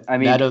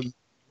 Madame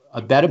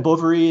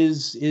Bovary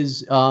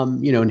is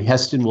and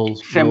Heston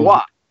will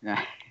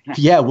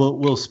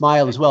we'll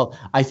smile as well.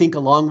 I think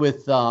along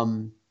with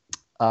The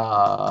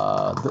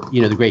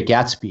Great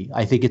Gatsby,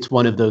 I think it's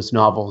one of those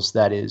novels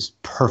that is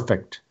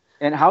perfect.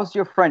 And how's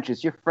your French?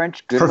 Is your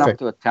French good enough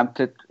to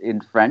attempt it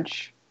in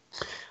French?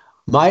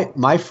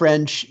 My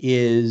French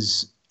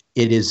is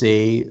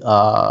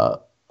a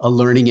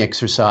learning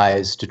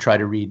exercise to try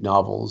to read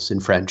novels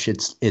in French.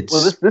 It's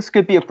well, this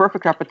could be a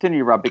perfect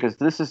opportunity, Rob, because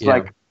this is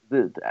like.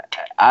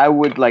 I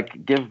would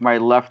give my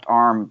left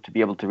arm to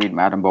be able to read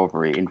Madame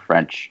Bovary in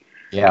French.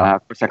 Yeah.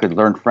 Of course, I could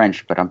learn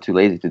French, but I'm too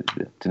lazy to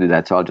do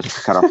that, so I'll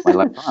just cut off my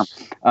left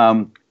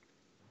arm.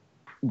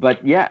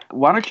 But yeah,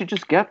 why don't you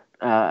just get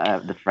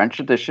the French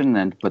edition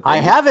and put I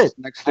have it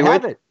next to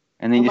it,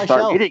 and then you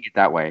start reading it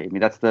that way. I mean,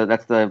 that's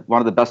the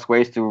one of the best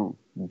ways to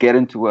get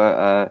into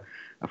a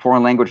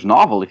foreign language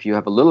novel. If you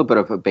have a little bit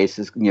of a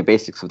basics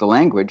of the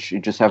language, you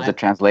just have the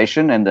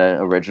translation and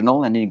the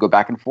original, and then you go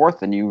back and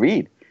forth and you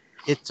read.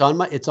 It's on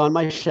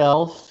my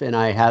shelf, and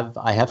I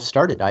have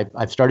started.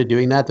 I've started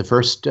doing that. The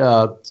first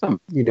 10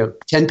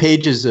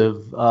 pages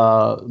of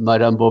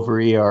Madame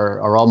Bovary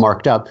are all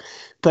marked up,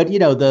 but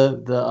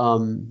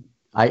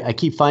I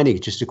keep finding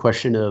it's just a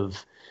question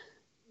of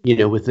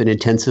with an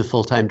intensive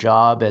full-time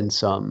job and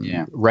some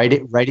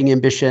writing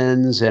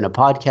ambitions and a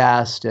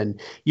podcast, and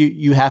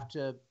you have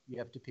to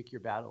pick your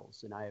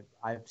battles. And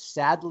I've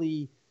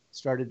sadly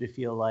started to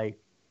feel like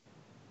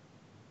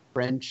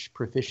French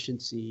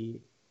proficiency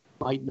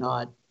might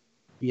not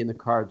be in the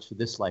cards for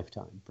this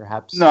lifetime,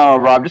 perhaps. No,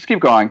 Rob, just keep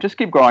going.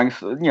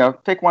 So,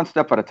 take one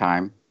step at a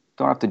time.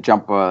 Don't have to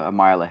jump a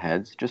mile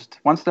ahead. Just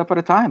one step at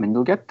a time, and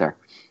you'll get there.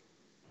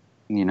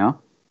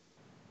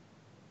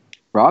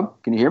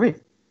 Rob, can you hear me?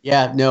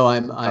 Yeah, no,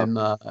 I'm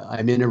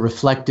in a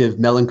reflective,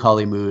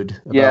 melancholy mood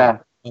Yeah.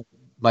 about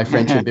my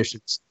French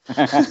ambitions.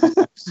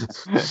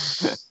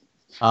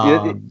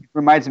 It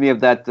reminds me of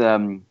that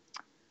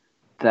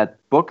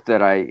book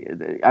that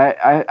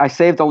I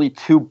saved only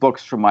 2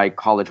 books from my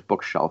college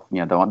bookshelf.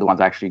 The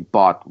ones I actually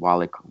bought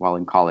while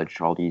in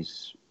college, all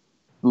these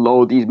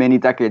many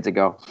decades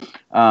ago.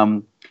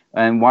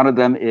 And one of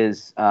them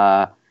is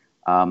The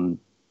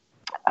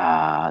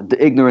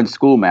Ignorant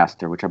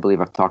Schoolmaster, which I believe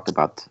I've talked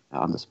about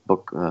on this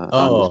book.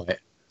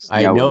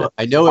 I know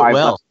it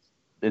well.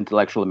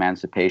 Intellectual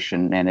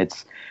emancipation,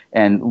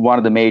 and one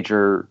of the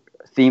major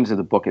themes of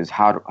the book is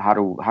how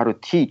to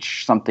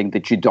teach something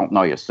that you don't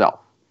know yourself.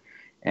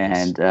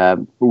 And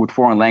with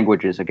foreign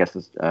languages, I guess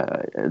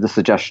the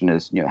suggestion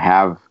is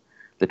have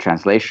the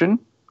translation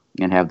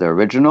and have the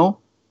original,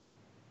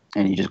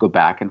 and you just go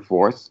back and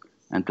forth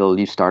until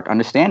you start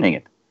understanding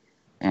it.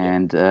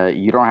 And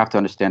you don't have to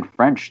understand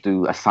French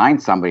to assign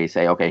somebody.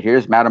 Say, okay,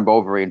 here's Madame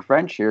Bovary in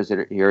French. Here's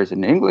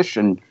in English,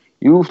 and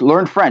you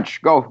learn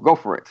French. Go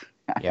for it.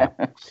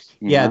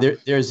 Yeah.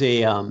 There's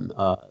a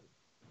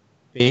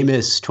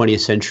famous 20th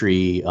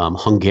century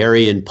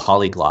Hungarian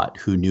polyglot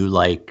who knew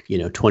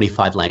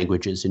 25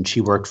 languages, and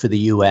she worked for the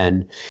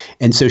UN,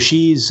 and so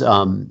she's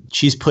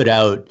put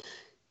out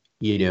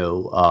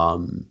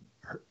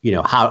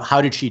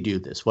how did she do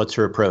this? What's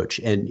her approach?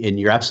 And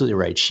you're absolutely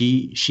right.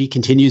 She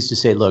continues to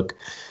say, look,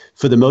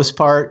 for the most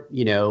part,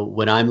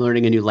 when I'm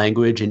learning a new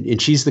language,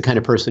 and she's the kind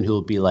of person who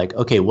will be like,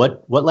 okay,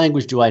 what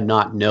language do I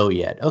not know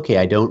yet? Okay,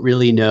 I don't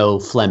really know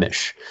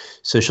Flemish.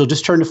 So she'll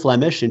just turn to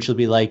Flemish and she'll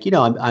be like,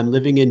 I'm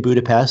living in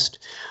Budapest.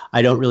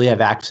 I don't really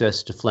have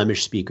access to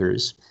Flemish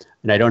speakers.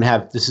 And I don't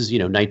have, this is,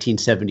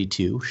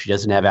 1972. She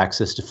doesn't have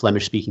access to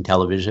Flemish speaking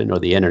television or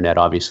the internet,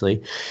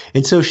 obviously.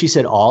 And so she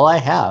said, all I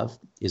have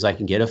is I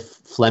can get a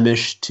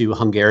Flemish to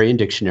Hungarian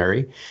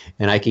dictionary,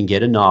 and I can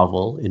get a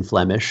novel in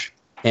Flemish.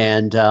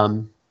 And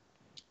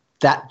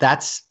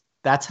that's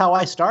how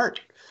I start.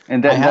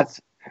 And I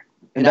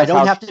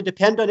don't have to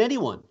depend on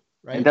anyone.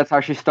 Right. And that's how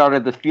she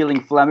started the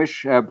Feeling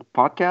Flemish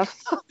podcast.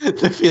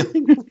 The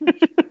Feeling.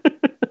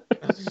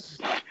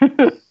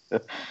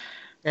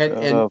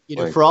 And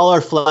for all our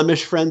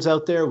Flemish friends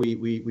out there,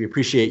 we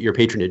appreciate your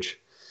patronage.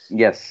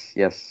 Yes.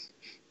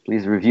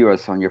 Please review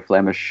us on your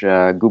Flemish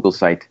Google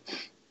site.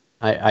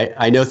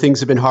 I know things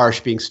have been harsh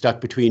being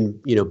stuck between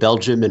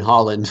Belgium and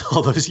Holland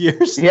all those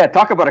years. Yeah,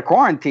 talk about a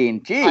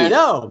quarantine. Jeez. I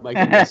know, my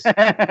goodness.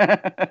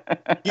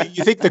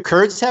 You think the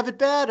Kurds have it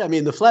bad? I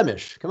mean, the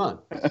Flemish. Come on.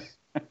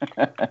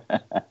 I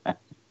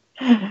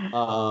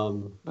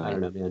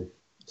don't know, man.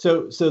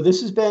 So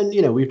this has been,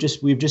 we've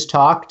just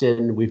talked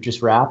and we've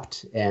just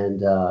wrapped,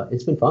 and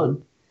it's been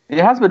fun. It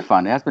has been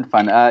fun.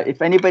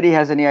 If anybody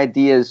has any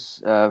ideas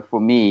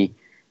for me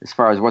as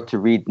far as what to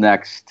read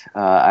next,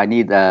 I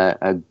need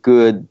a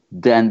good,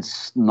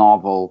 dense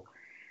novel,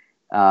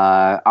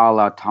 a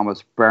la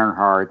Thomas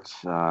Bernhardt,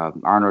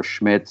 Arno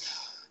Schmidt.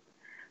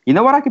 You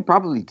know what I could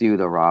probably do,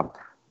 though, Rob?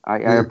 I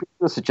appreciate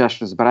the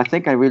suggestions, but I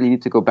think I really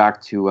need to go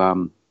back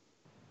to,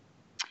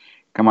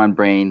 come on,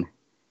 brain,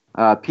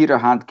 Peter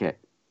Handke.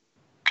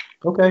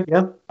 Okay,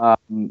 yeah.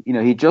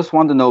 He just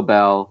won the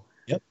Nobel.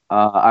 Yep.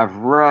 I've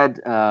read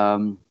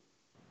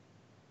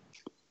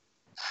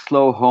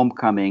Slow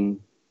Homecoming,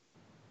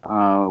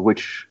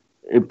 which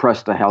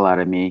impressed the hell out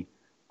of me.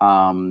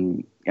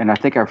 And I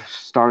think I've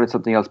started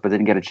something else, but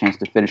didn't get a chance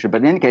to finish it.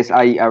 But in any case,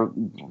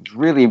 I'm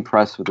really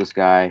impressed with this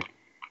guy,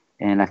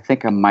 and I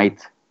think I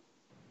might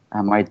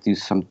do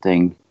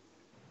something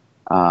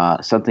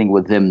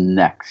with him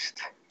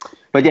next.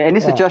 But yeah, any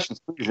suggestions,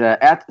 please,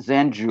 at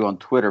Zanju on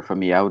Twitter for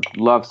me. I would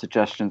love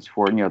suggestions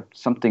for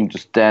something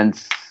just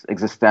dense,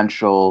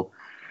 existential,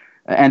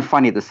 and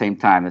funny at the same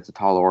time. It's a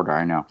tall order,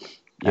 I know.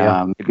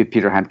 Yeah. Maybe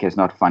Peter Handke is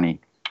not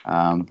funny.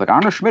 But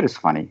Arno Schmidt is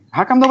funny.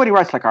 How come nobody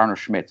writes like Arno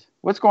Schmidt?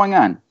 What's going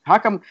on? How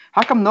come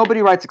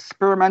nobody writes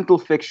experimental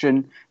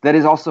fiction that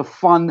is also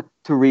fun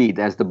to read,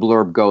 as the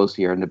blurb goes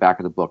here in the back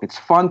of the book? It's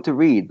fun to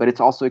read, but it's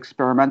also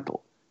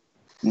experimental.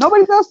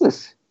 Nobody does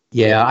this.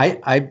 Yeah,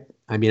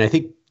 I mean, I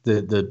think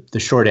the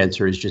short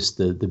answer is just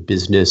the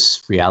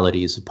business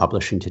realities of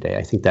publishing today.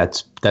 I think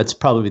that's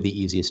probably the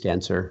easiest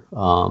answer.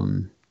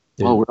 Well,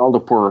 we're all the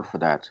poorer for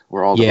that.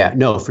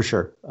 No, for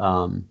sure.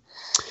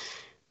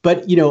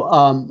 But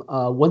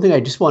one thing I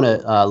just want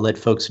to let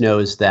folks know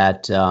is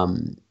that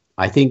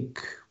I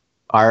think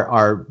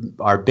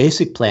our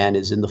basic plan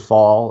is in the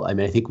fall. I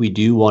mean, I think we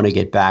do want to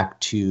get back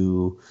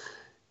to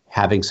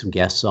having some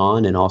guests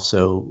on, and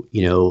also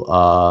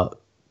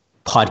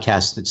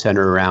podcasts that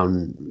center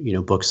around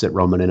books that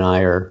Roman and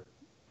I are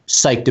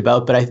psyched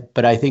about.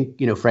 But I think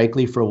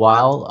frankly, for a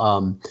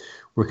while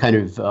we're kind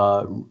of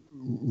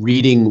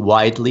reading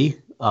widely,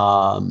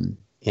 and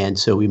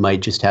so we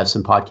might just have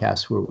some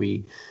podcasts where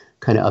we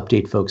kind of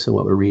update folks on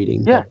what we're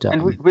reading. Yeah, but,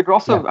 and we'd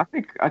also, yeah.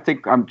 I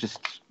think I'm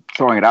just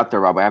throwing it out there,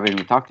 Rob. I haven't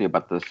even talked to you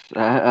about this.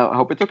 I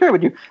hope it's okay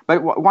with you.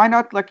 But why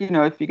not,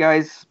 if you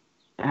guys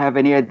have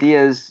any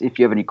ideas, if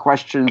you have any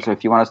questions, or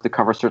if you want us to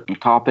cover certain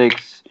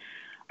topics,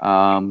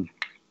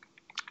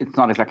 it's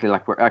not exactly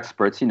like we're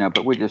experts,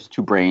 but we're just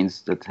two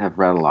brains that have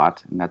read a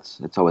lot, and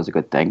it's always a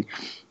good thing.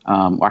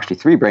 Well, actually,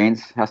 three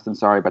brains. Heston,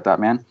 sorry about that,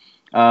 man.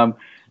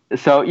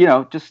 So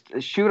just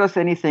shoot us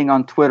anything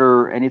on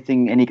Twitter, any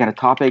kind of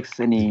topics,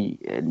 any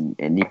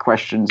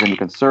questions, any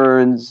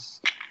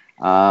concerns.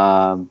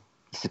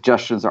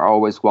 Suggestions are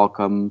always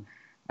welcome.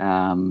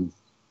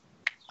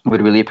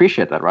 Would really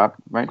appreciate that, Rob.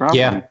 Right, Rob?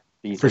 Yeah,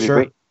 for sure.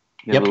 Great.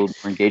 Get a little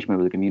more engagement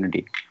with the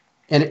community.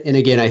 And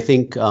again, I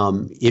think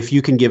if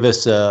you can give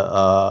us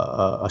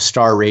a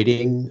star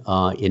rating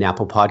in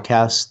Apple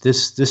Podcasts,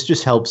 this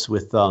just helps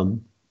with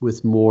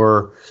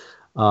more.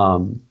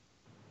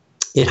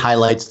 It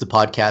highlights the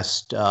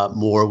podcast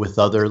more with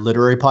other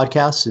literary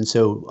podcasts, and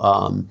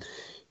so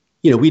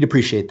we'd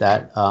appreciate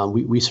that.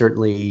 We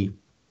certainly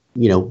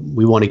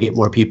we want to get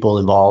more people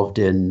involved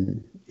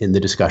in the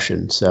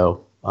discussion.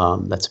 So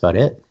that's about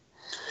it.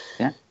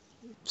 Yeah.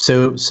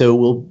 So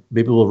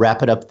we'll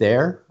wrap it up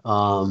there.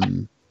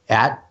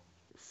 At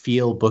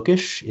Feel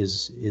Bookish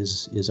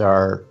is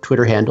our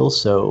Twitter handle.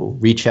 So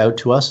reach out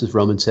to us, as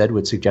Roman said,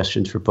 with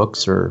suggestions for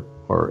books or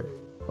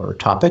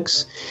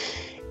topics.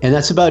 And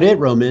that's about it,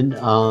 Roman.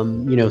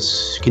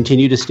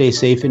 Continue to stay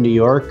safe in New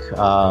York.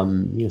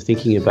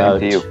 Thinking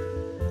about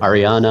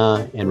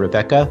Ariana and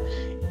Rebecca,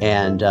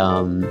 and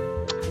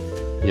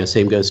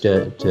same goes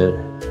to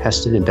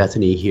Heston and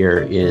Bethany here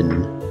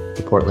in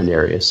the Portland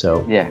area.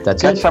 So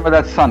that's catch it. some of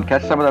that sun.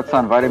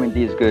 Vitamin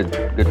D is good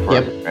for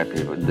us, right,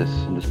 people, in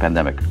this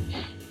pandemic.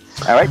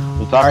 All right,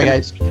 we'll talk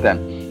guys.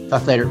 then.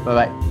 Talk later.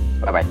 Bye-bye.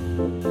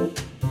 Bye-bye.